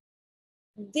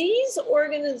 These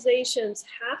organizations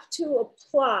have to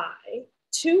apply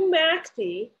to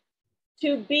MACTE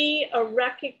to be a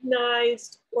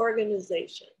recognized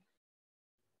organization.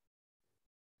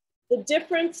 The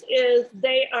difference is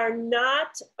they are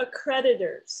not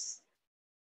accreditors.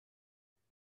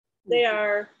 They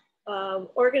are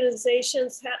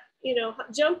organizations,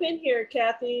 jump in here,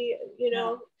 Kathy,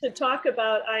 to talk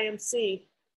about IMC.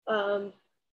 So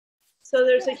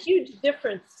there's a huge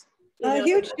difference. A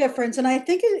huge difference. And I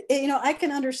think, I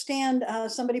can understand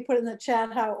somebody put in the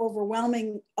chat how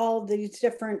overwhelming all of these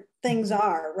different things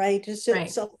are, right?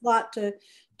 It's a lot to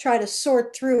try to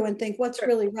sort through and think what's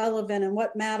really relevant and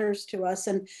what matters to us.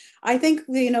 And I think,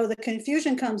 you know, the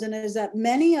confusion comes in is that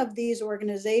many of these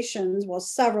organizations, well,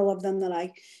 several of them that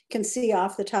I can see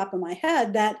off the top of my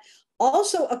head, that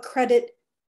also accredit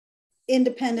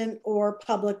independent or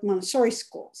public Montessori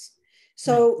schools.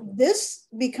 So this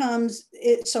becomes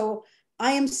it. So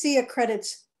IMC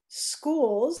accredits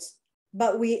schools,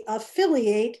 but we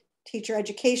affiliate teacher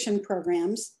education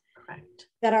programs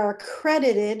that are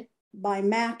accredited by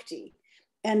MACTE.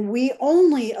 And we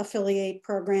only affiliate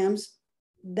programs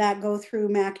that go through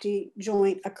MACTE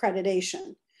joint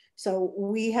accreditation. So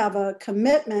we have a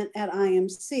commitment at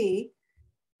IMC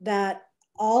that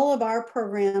all of our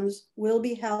programs will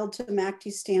be held to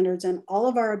MACTE standards, and all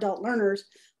of our adult learners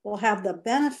will have the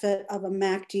benefit of a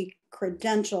MACTE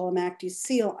credential, a MACTE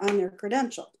seal on their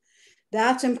credential.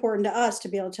 That's important to us to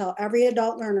be able to tell every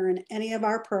adult learner in any of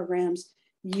our programs,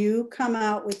 you come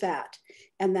out with that.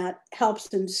 And that helps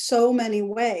in so many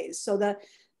ways. So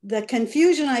the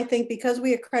confusion, I think, because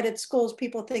we accredit schools,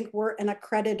 people think we're an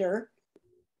accreditor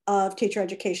of teacher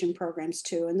education programs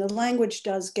too. And the language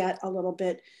does get a little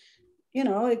bit, you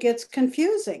know, it gets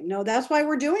confusing. No, that's why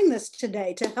we're doing this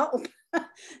today, to help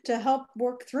to help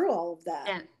work through all of that.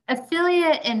 Yeah.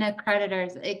 Affiliate and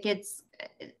accreditors, it gets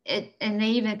it, and they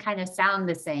even kind of sound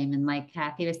the same. And like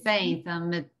Kathy was saying,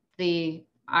 some of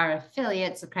our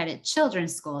affiliates accredit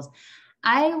children's schools.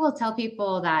 I will tell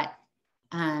people that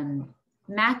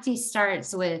MACTE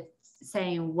starts with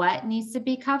saying what needs to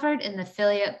be covered, and the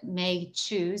affiliate may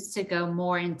choose to go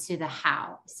more into the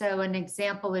how. So an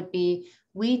example would be,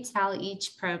 we tell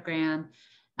each program,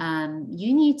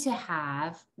 you need to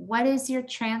have, what is your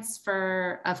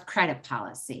transfer of credit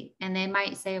policy? And they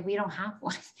might say, we don't have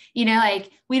one, you know, like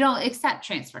we don't accept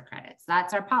transfer credits.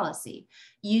 That's our policy.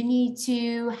 You need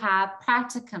to have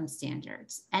practicum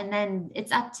standards. And then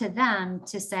it's up to them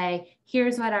to say,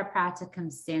 here's what our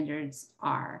practicum standards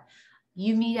are.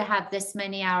 You need to have this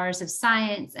many hours of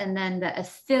science. And then the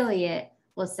affiliate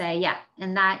will say, yeah,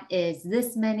 and that is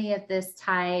this many of this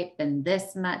type and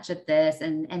this much of this,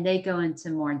 and they go into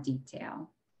more detail.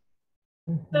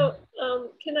 So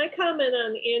can I comment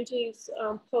on Angie's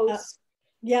post?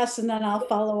 Yes, and then I'll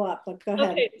follow up, but go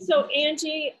ahead. Okay, so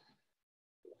Angie,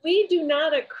 we do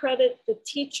not accredit the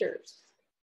teachers.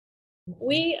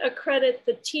 We accredit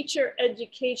the teacher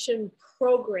education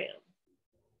program.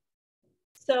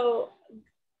 So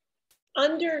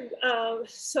under,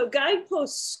 so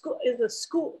Guidepost school is a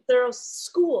school, there are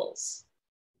schools,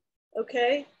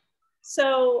 okay?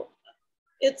 So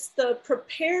it's the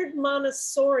Prepared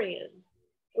Montessorian,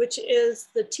 which is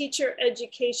the teacher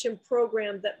education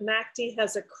program that MACTE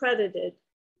has accredited,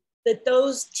 that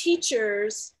those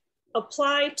teachers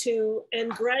apply to and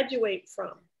graduate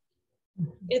from.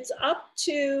 It's up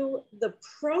to the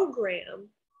program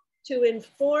to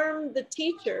inform the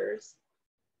teachers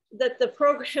that the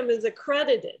program is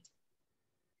accredited.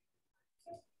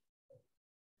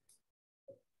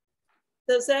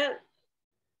 Does that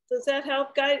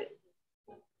help, guide?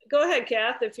 Go ahead,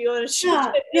 Kath, if you want to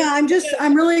share. Yeah,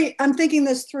 I'm thinking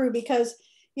this through, because,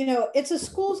 you know, it's a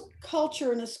school's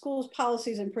culture and a school's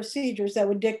policies and procedures that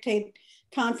would dictate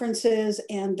conferences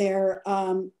and their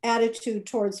attitude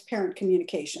towards parent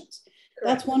communications.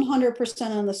 Correct. That's 100%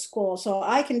 on the school. So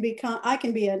I can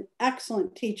be an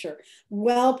excellent teacher,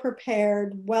 well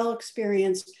prepared, well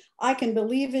experienced. I can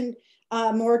believe in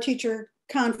more teacher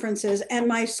conferences, and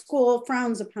my school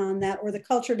frowns upon that, or the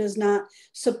culture does not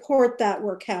support that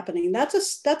work happening. That's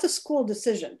a school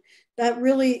decision. That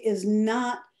really is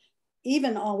not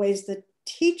even always the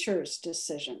teacher's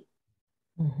decision.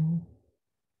 Mm-hmm.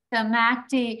 So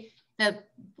MACTE,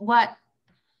 what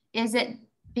is it?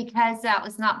 Because that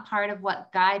was not part of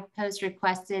what Guidepost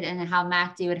requested and how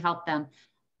MACTE would help them.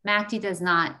 MACTE does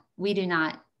not, we do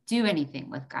not do anything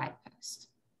with Guidepost.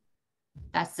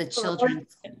 That's the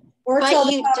children's school. Or tell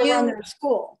them how to run their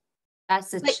school.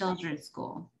 That's the children's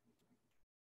school.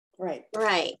 Right.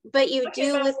 Right. But you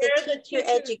do with the teacher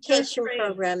education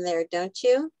program there, don't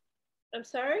you? I'm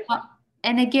sorry? Well,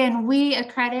 and again, we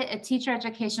accredit a teacher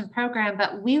education program,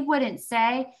 but we wouldn't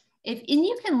say, and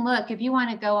you can look, if you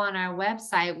want to go on our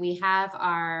website, we have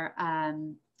our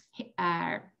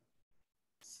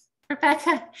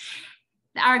Rebecca,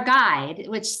 our guide,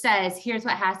 which says, here's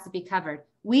what has to be covered.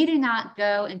 We do not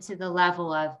go into the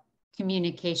level of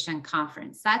communication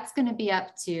conference. That's going to be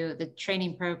up to the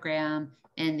training program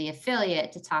and the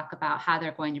affiliate to talk about how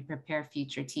they're going to prepare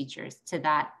future teachers to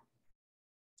that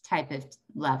type of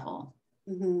level.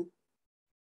 Mm-hmm.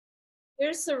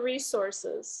 Here's the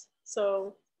resources.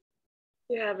 So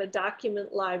you have a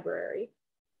document library,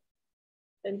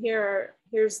 and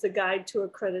here's the guide to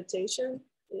accreditation.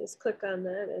 You just click on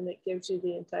that and it gives you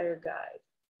the entire guide.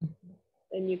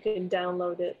 And you can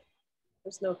download it.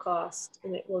 There's no cost,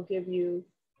 and it will give you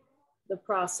the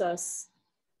process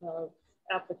of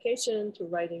application to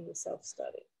writing the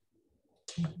self-study.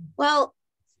 Well,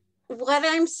 what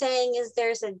I'm saying is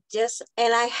there's a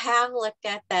and I have looked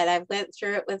at that. I went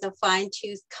through it with a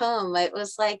fine-tooth comb. It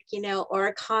was like, you know, or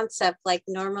a concept like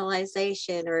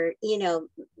normalization, or, you know,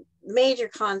 major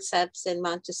concepts in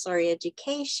Montessori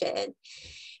education.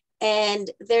 And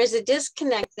there's a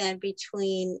disconnect then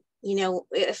between, you know,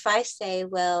 if I say,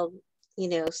 well, you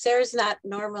know, Sarah's not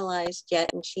normalized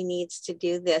yet and she needs to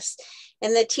do this.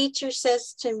 And the teacher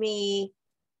says to me,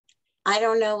 I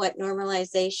don't know what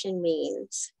normalization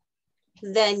means.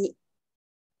 Then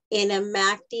in a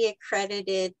MACTE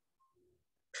accredited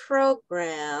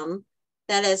program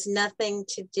that has nothing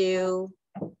to do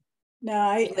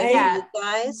with you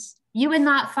guys. You would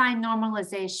not find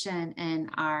normalization in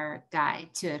our guide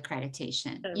to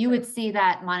accreditation. Okay. You would see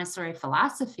that Montessori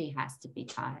philosophy has to be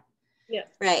taught. Yeah.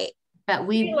 Right. But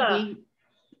we wouldn't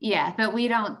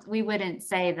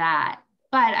say that.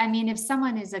 But I mean, if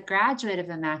someone is a graduate of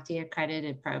a MACTE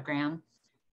accredited program,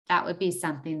 that would be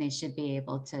something they should be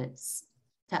able to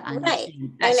understand. Right.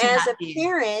 And as a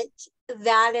parent,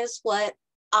 that is what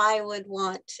I would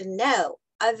want to know.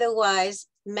 Otherwise,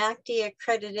 MACTE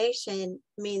accreditation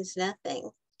means nothing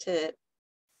to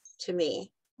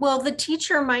me. Well, the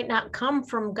teacher might not come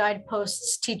from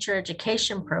Guideposts teacher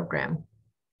education program.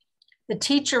 The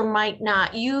teacher might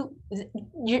not,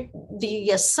 the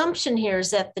assumption here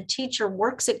is that the teacher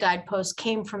works at Guideposts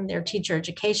came from their teacher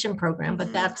education program,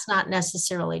 but that's not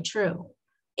necessarily true.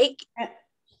 I'd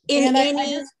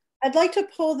like to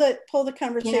pull the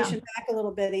conversation back a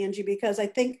little bit, Angie, because I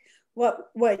think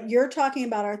what you're talking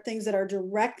about are things that are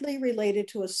directly related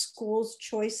to a school's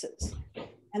choices.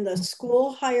 And the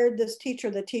school hired this teacher.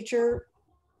 The teacher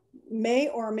may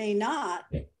or may not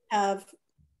have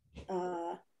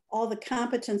all the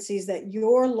competencies that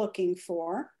you're looking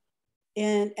for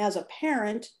as a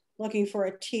parent looking for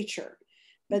a teacher.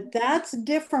 But that's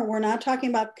different. We're not talking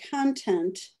about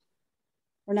content.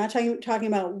 We're not talking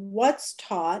about what's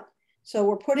taught. So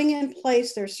we're putting in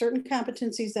place, there's certain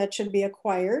competencies that should be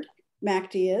acquired,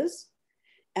 MACTE is,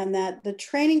 and that the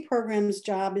training program's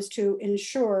job is to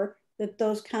ensure that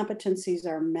those competencies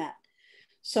are met.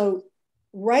 So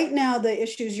right now, the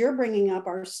issues you're bringing up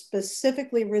are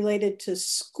specifically related to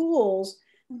schools,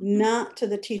 not to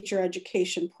the teacher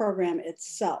education program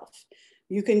itself.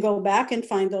 You can go back and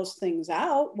find those things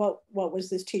out. What was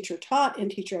this teacher taught in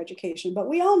teacher education? But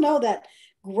we all know that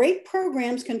great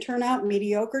programs can turn out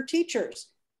mediocre teachers.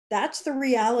 That's the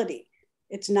reality.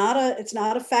 It's not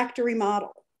a factory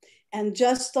model. And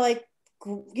just like,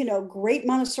 you know, great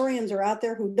Montessorians are out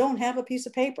there who don't have a piece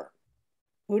of paper,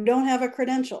 who don't have a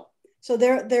credential. So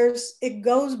it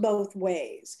goes both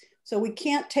ways. So we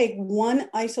can't take one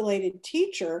isolated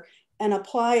teacher and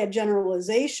apply a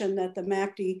generalization that the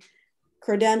MACTE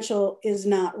credential is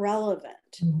not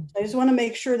relevant. I just want to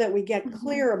make sure that we get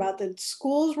clear about the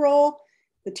school's role,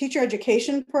 the teacher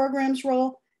education program's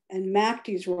role, and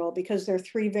MACTE's role, because they're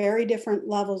three very different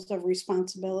levels of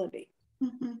responsibility.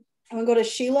 I'm gonna go to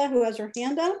Sheila, who has her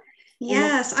hand up.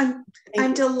 Yes,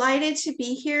 I'm delighted to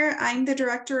be here. I'm the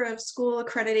Director of School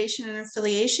Accreditation and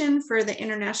Affiliation for the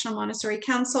International Montessori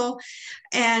Council,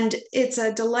 and it's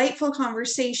a delightful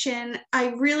conversation. I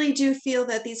really do feel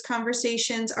that these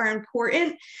conversations are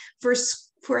important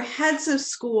for heads of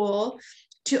school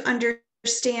to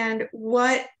understand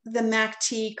what the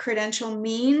MACTE credential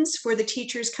means for the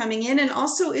teachers coming in, and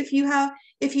also if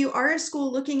you are a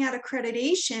school looking at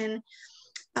accreditation,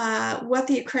 what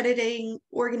the accrediting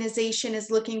organization is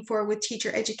looking for with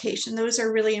teacher education. Those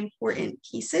are really important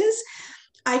pieces.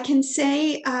 I can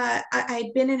say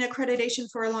I'd been in accreditation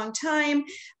for a long time,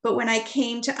 but when I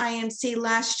came to IMC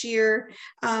last year,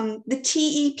 the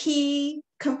TEP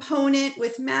component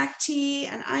with MACTE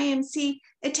and IMC,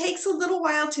 it takes a little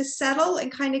while to settle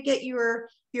and kind of get your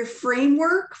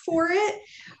framework for it.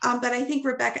 But I think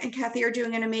Rebecca and Kathy are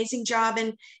doing an amazing job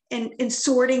in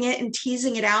sorting it and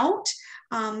teasing it out.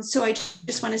 So I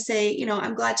just want to say, you know,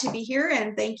 I'm glad to be here,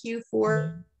 and thank you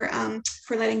for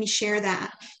letting me share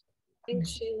that. Thanks,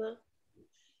 Sheila.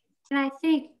 And I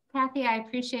think, Kathy, I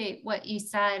appreciate what you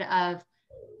said of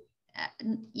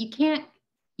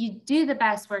you do the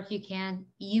best work you can.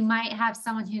 You might have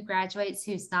someone who graduates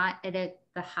who's not at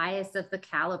the highest of the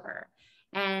caliber.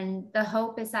 And the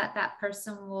hope is that that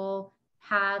person will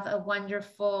have a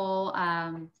wonderful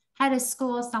head of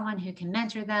school, someone who can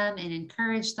mentor them and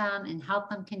encourage them and help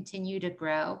them continue to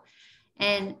grow.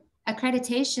 And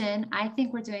accreditation, I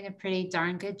think we're doing a pretty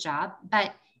darn good job,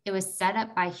 but It was set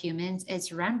up by humans.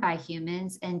 It's run by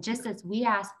humans. And just as we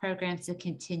ask programs to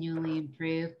continually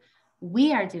improve,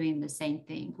 we are doing the same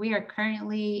thing. We are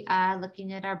currently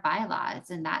looking at our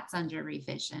bylaws, and that's under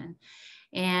revision.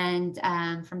 And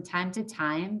from time to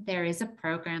time, there is a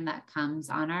program that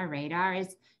comes on our radar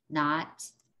is not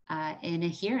in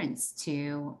adherence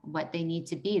to what they need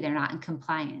to be. They're not in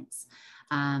compliance.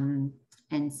 And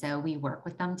so we work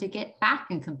with them to get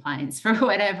back in compliance for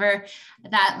whatever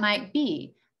that might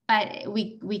be. But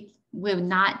we will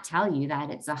not tell you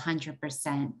that it's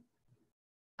 100%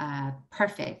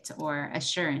 perfect or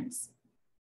assurance.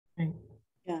 Right.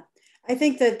 Yeah, I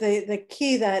think that the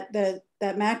key that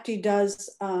MACTE does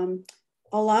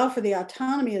allow for the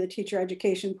autonomy of the teacher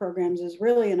education programs is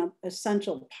really an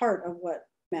essential part of what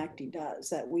MACTE does,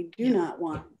 that we do not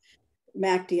want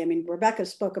MACTE. I mean, Rebecca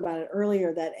spoke about it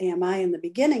earlier, that AMI in the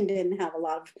beginning didn't have a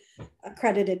lot of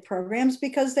accredited programs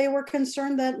because they were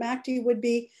concerned that MACTE would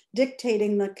be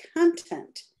dictating the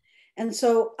content. And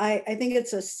so I think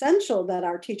it's essential that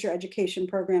our teacher education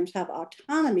programs have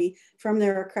autonomy from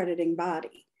their accrediting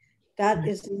body. That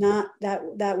is not,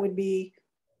 that would be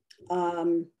a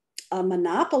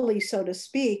monopoly, so to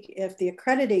speak, if the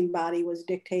accrediting body was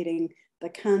dictating the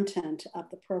content of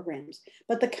the programs.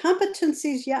 But the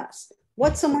competencies, yes.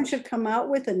 What someone should come out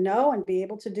with and know and be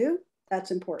able to do,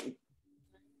 that's important.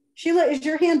 Sheila, is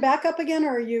your hand back up again,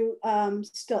 or are you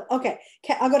still? Okay,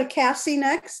 I'll go to Cassie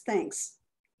next, thanks.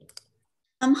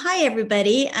 Hi,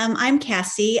 everybody. I'm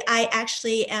Cassie. I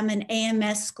actually am an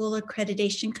AMS School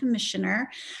Accreditation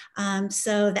Commissioner.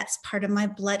 So that's part of my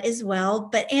blood as well.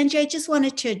 But Angie, I just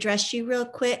wanted to address you real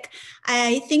quick.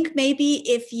 I think maybe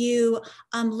if you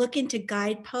look into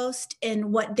Guidepost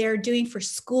and what they're doing for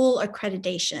school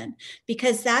accreditation,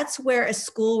 because that's where a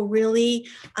school really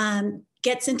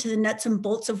gets into the nuts and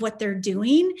bolts of what they're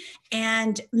doing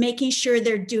and making sure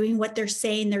they're doing what they're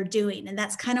saying they're doing. And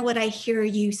that's kind of what I hear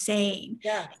you saying.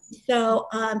 Yeah. So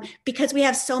because we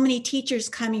have so many teachers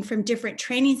coming from different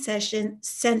training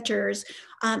centers,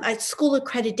 school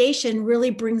accreditation really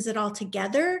brings it all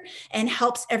together and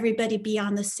helps everybody be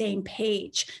on the same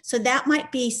page. So that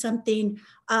might be something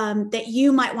that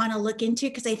you might want to look into,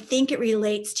 because I think it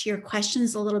relates to your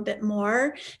questions a little bit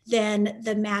more than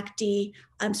the MACTE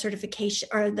certification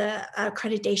or the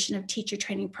accreditation of teacher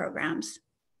training programs.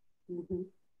 Mm-hmm.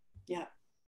 Yeah.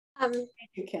 Thank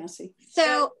you, Cassie.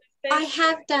 So I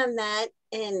have done that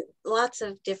in lots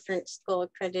of different school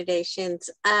accreditations.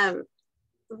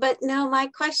 But no, my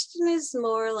question is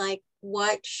more like,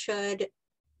 what should,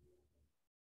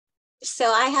 so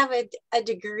I have a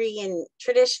degree in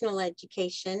traditional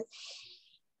education,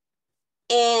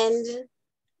 and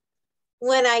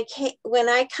when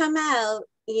I come out,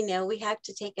 you know, we have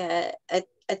to take a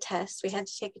test. We had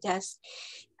to take a test,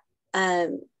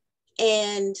 and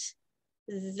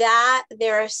that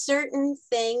there are certain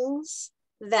things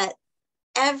that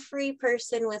every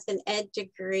person with an ed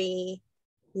degree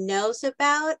knows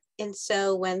about. And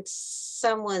so when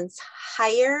someone's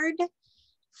hired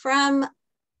from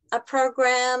a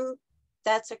program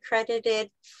that's accredited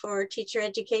for teacher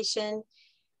education,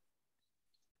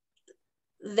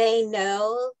 they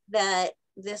know that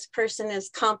this person is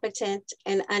competent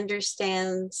and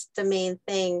understands the main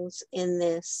things in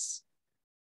this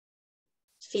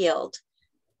field.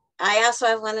 I also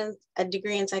have a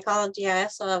degree in psychology. I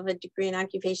also have a degree in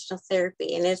occupational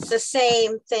therapy, and it's the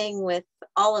same thing with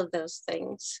all of those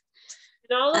things.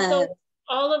 And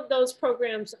all of those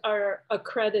programs are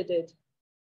accredited,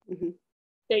 mm-hmm.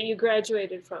 that you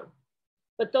graduated from.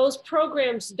 But those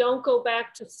programs don't go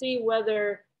back to see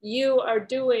whether you are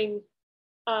doing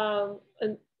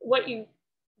what you've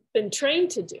been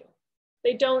trained to do.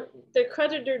 They don't. The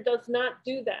accreditor does not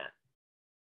do that.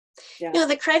 Yeah. No,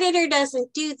 the accreditor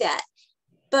doesn't do that.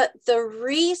 But the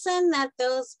reason that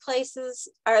those places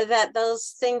are, that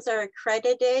those things are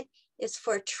accredited, is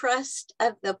for trust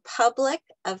of the public,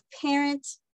 of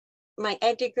parents, my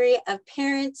ed degree of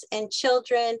parents and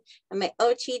children, and my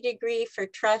OT degree for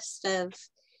trust of,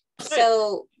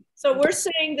 so we're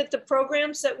saying that the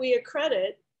programs that we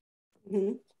accredit,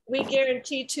 mm-hmm. we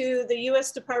guarantee to the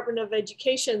US Department of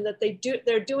Education that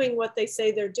they're doing what they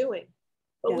say they're doing.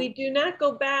 But we do not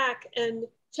go back and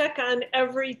check on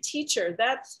every teacher.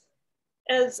 That's,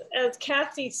 as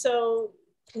Kathy so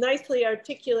nicely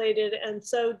articulated, and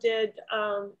so did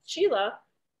Sheila,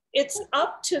 it's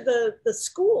up to the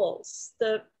schools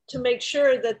to make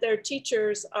sure that their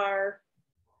teachers are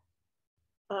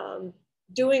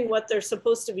doing what they're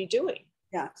supposed to be doing.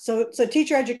 Yeah, so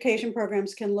teacher education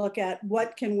programs can look at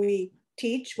what can we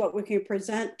teach, what we can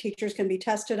present. Teachers can be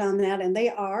tested on that, and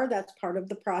that's part of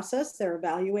the process. They're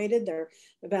evaluated,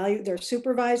 they're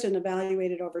supervised and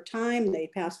evaluated over time.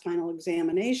 They pass final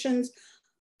examinations.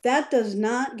 That does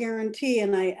not guarantee,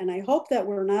 and I hope that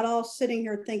we're not all sitting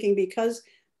here thinking because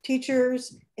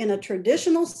teachers in a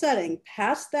traditional setting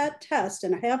pass that test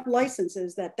and have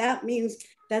licenses, that means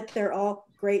that they're all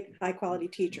great, high quality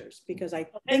teachers, because I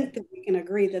think that we can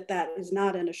agree that that is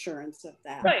not an assurance of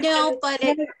that. Right. No, but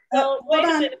wait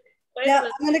a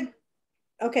minute.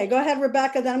 Okay, go ahead,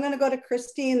 Rebecca. Then I'm going to go to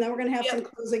Christine. Then we're going to have some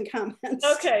closing comments.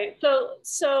 Okay,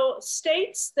 so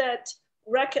states that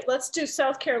let's do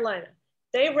South Carolina.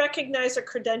 They recognize a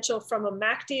credential from a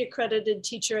MACTE accredited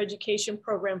teacher education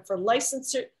program for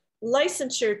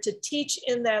licensure to teach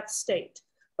in that state.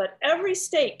 But every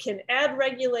state can add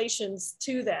regulations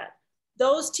to that.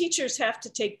 Those teachers have to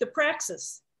take the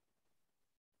praxis.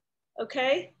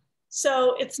 Okay,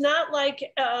 so it's not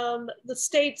like the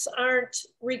states aren't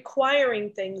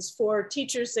requiring things for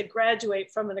teachers that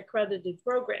graduate from an accredited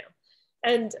program.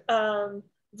 And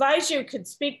Vaiju could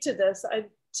speak to this.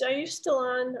 Are you still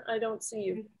on? I don't see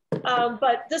you.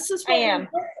 But this is what I am.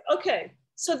 Okay,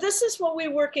 so this is what we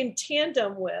work in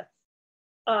tandem with,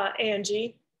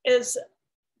 Angie, is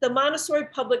the Montessori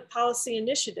Public Policy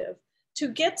Initiative to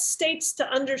get states to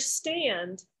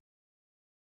understand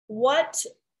what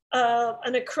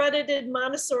an accredited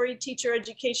Montessori teacher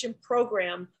education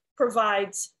program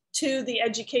provides to the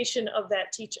education of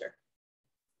that teacher.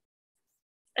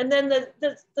 And then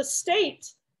the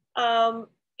state,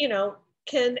 you know,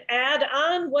 can add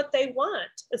on what they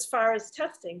want as far as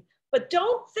testing, but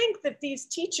don't think that these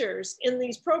teachers in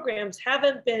these programs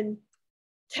haven't been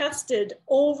tested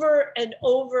over and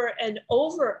over and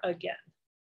over again.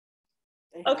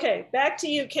 Okay, back to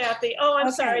you, Kathy. Oh,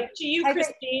 I'm sorry, to you,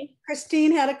 Christine.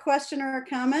 Christine had a question or a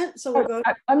comment, so we'll go.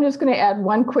 I'm just going to add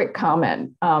one quick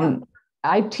comment.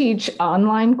 I teach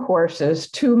online courses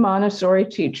to Montessori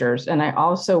teachers, and I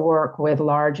also work with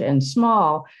large and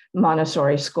small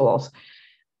Montessori schools.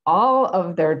 All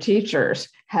of their teachers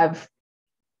have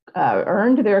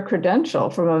earned their credential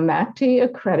from a MACTE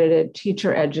accredited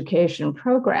teacher education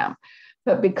program.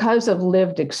 But because of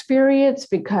lived experience,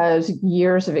 because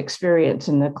years of experience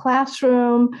in the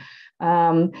classroom,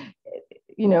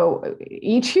 you know,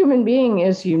 each human being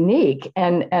is unique.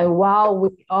 And while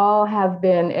we all have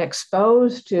been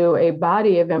exposed to a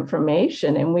body of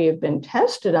information and we have been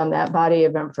tested on that body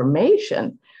of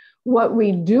information, what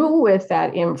we do with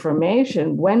that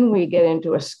information when we get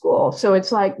into a school. So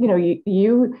it's like, you know,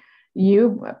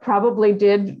 you probably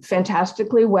did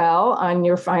fantastically well on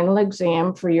your final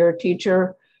exam for your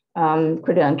teacher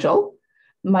credential.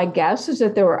 My guess is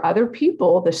that there were other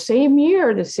people the same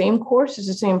year, the same courses,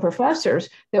 the same professors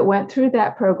that went through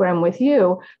that program with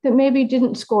you that maybe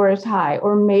didn't score as high,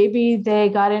 or maybe they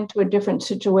got into a different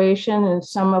situation and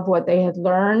some of what they had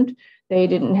learned they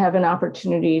didn't have an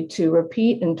opportunity to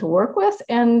repeat and to work with,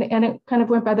 and it kind of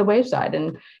went by the wayside.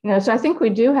 And, you know, so I think we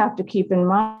do have to keep in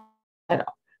mind that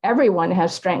everyone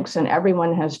has strengths and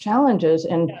everyone has challenges.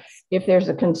 And if there's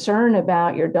a concern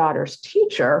about your daughter's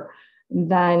teacher,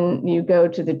 then you go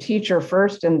to the teacher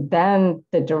first and then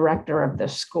the director of the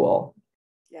school.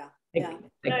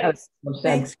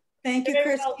 Nice. Thank you,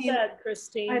 Christine. Well said,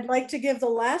 Christine. I'd like to give the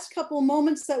last couple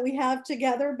moments that we have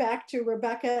together back to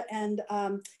Rebecca and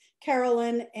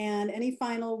Carolyn, and any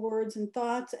final words and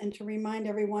thoughts, and to remind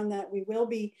everyone that we will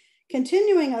be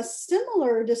continuing a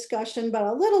similar discussion, but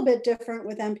a little bit different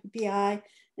with MPPI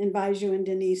and Vaiju and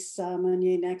Denise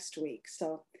Meunier next week.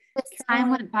 So this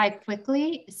time went by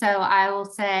quickly. So I will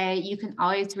say you can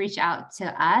always reach out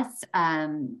to us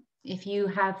if you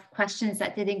have questions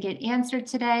that didn't get answered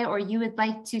today, or you would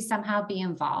like to somehow be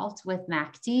involved with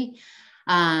MACTE.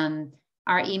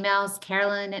 Our emails,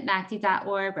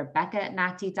 carolyn@macte.org,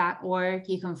 rebecca@macte.org.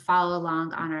 You can follow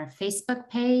along on our Facebook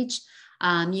page.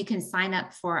 You can sign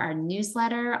up for our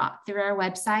newsletter through our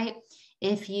website.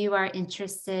 If you are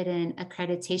interested in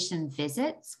accreditation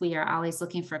visits, we are always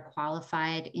looking for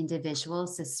qualified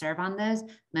individuals to serve on those.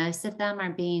 Most of them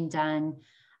are being done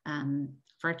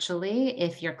virtually.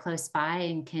 If you're close by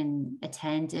and can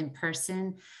attend in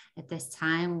person at this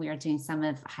time, we are doing some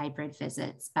of hybrid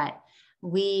visits, but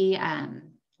we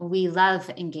love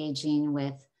engaging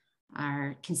with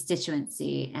our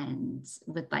constituency and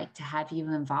would like to have you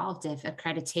involved if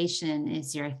accreditation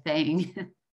is your thing.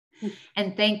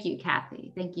 And thank you,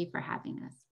 Kathy. Thank you for having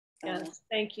us. Yes,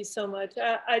 thank you so much.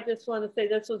 I just want to say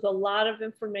this was a lot of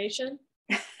information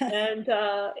and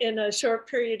in a short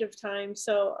period of time.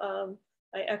 So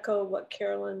I echo what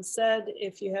Carolyn said.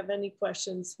 If you have any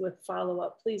questions with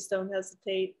follow-up, please don't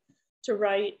hesitate to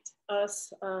write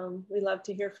us. We love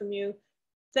to hear from you.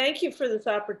 thank you for this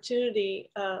opportunity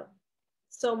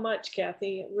so much,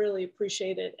 Kathy. Really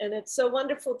appreciate it. And it's so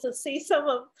wonderful to see some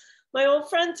of my old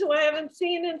friends who I haven't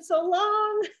seen in so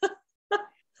long.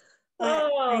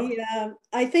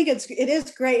 I think it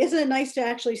is great. Isn't it nice to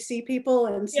actually see people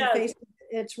and see faces?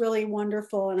 It's really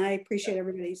wonderful, and I appreciate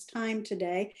everybody's time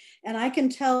today. And I can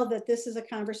tell that this is a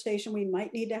conversation we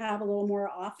might need to have a little more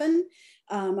often.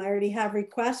 I already have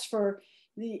requests for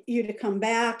you to come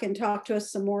back and talk to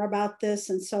us some more about this.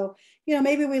 And so, you know,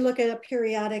 maybe we look at a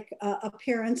periodic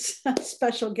appearance,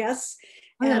 special guests.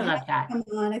 I love that. Come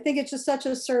on. I think it's just such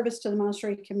a service to the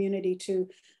Montessori community to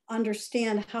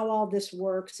understand how all this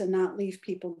works and not leave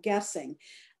people guessing.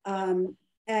 I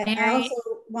also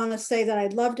want to say that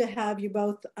I'd love to have you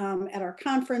both at our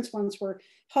conference once we're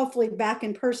hopefully back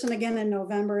in person again in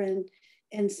November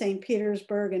in St.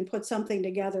 Petersburg, and put something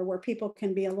together where people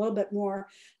can be a little bit more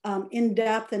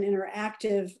in-depth and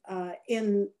interactive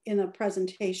in a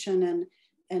presentation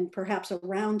and perhaps a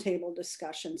roundtable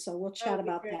discussion. So we'll chat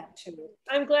about that too.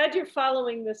 I'm glad you're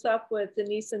following this up with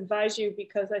Denise and Vaiju,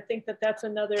 because I think that that's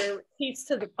another piece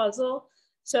to the puzzle.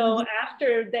 So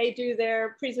after they do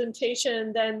their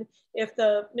presentation, then if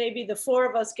maybe the four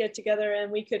of us get together and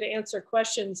we could answer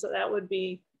questions, so that would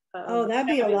be that'd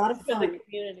be a lot of fun for the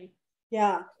community.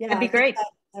 Yeah, that'd be great.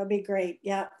 That would be great.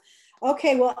 Yeah.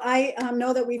 Okay, well, I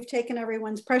know that we've taken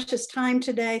everyone's precious time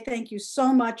today. Thank you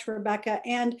so much, Rebecca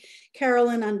and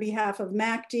Carolyn, on behalf of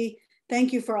MACTE.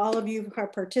 Thank you for all of you who are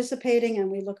participating,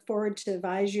 and we look forward to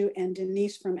Vaiju and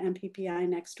Denise from MPPI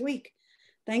next week.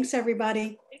 Thanks,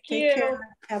 everybody. Take care.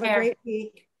 Have a great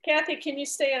week. Kathy, can you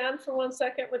stay on for 1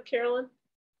 second with Carolyn?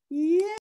 Yeah.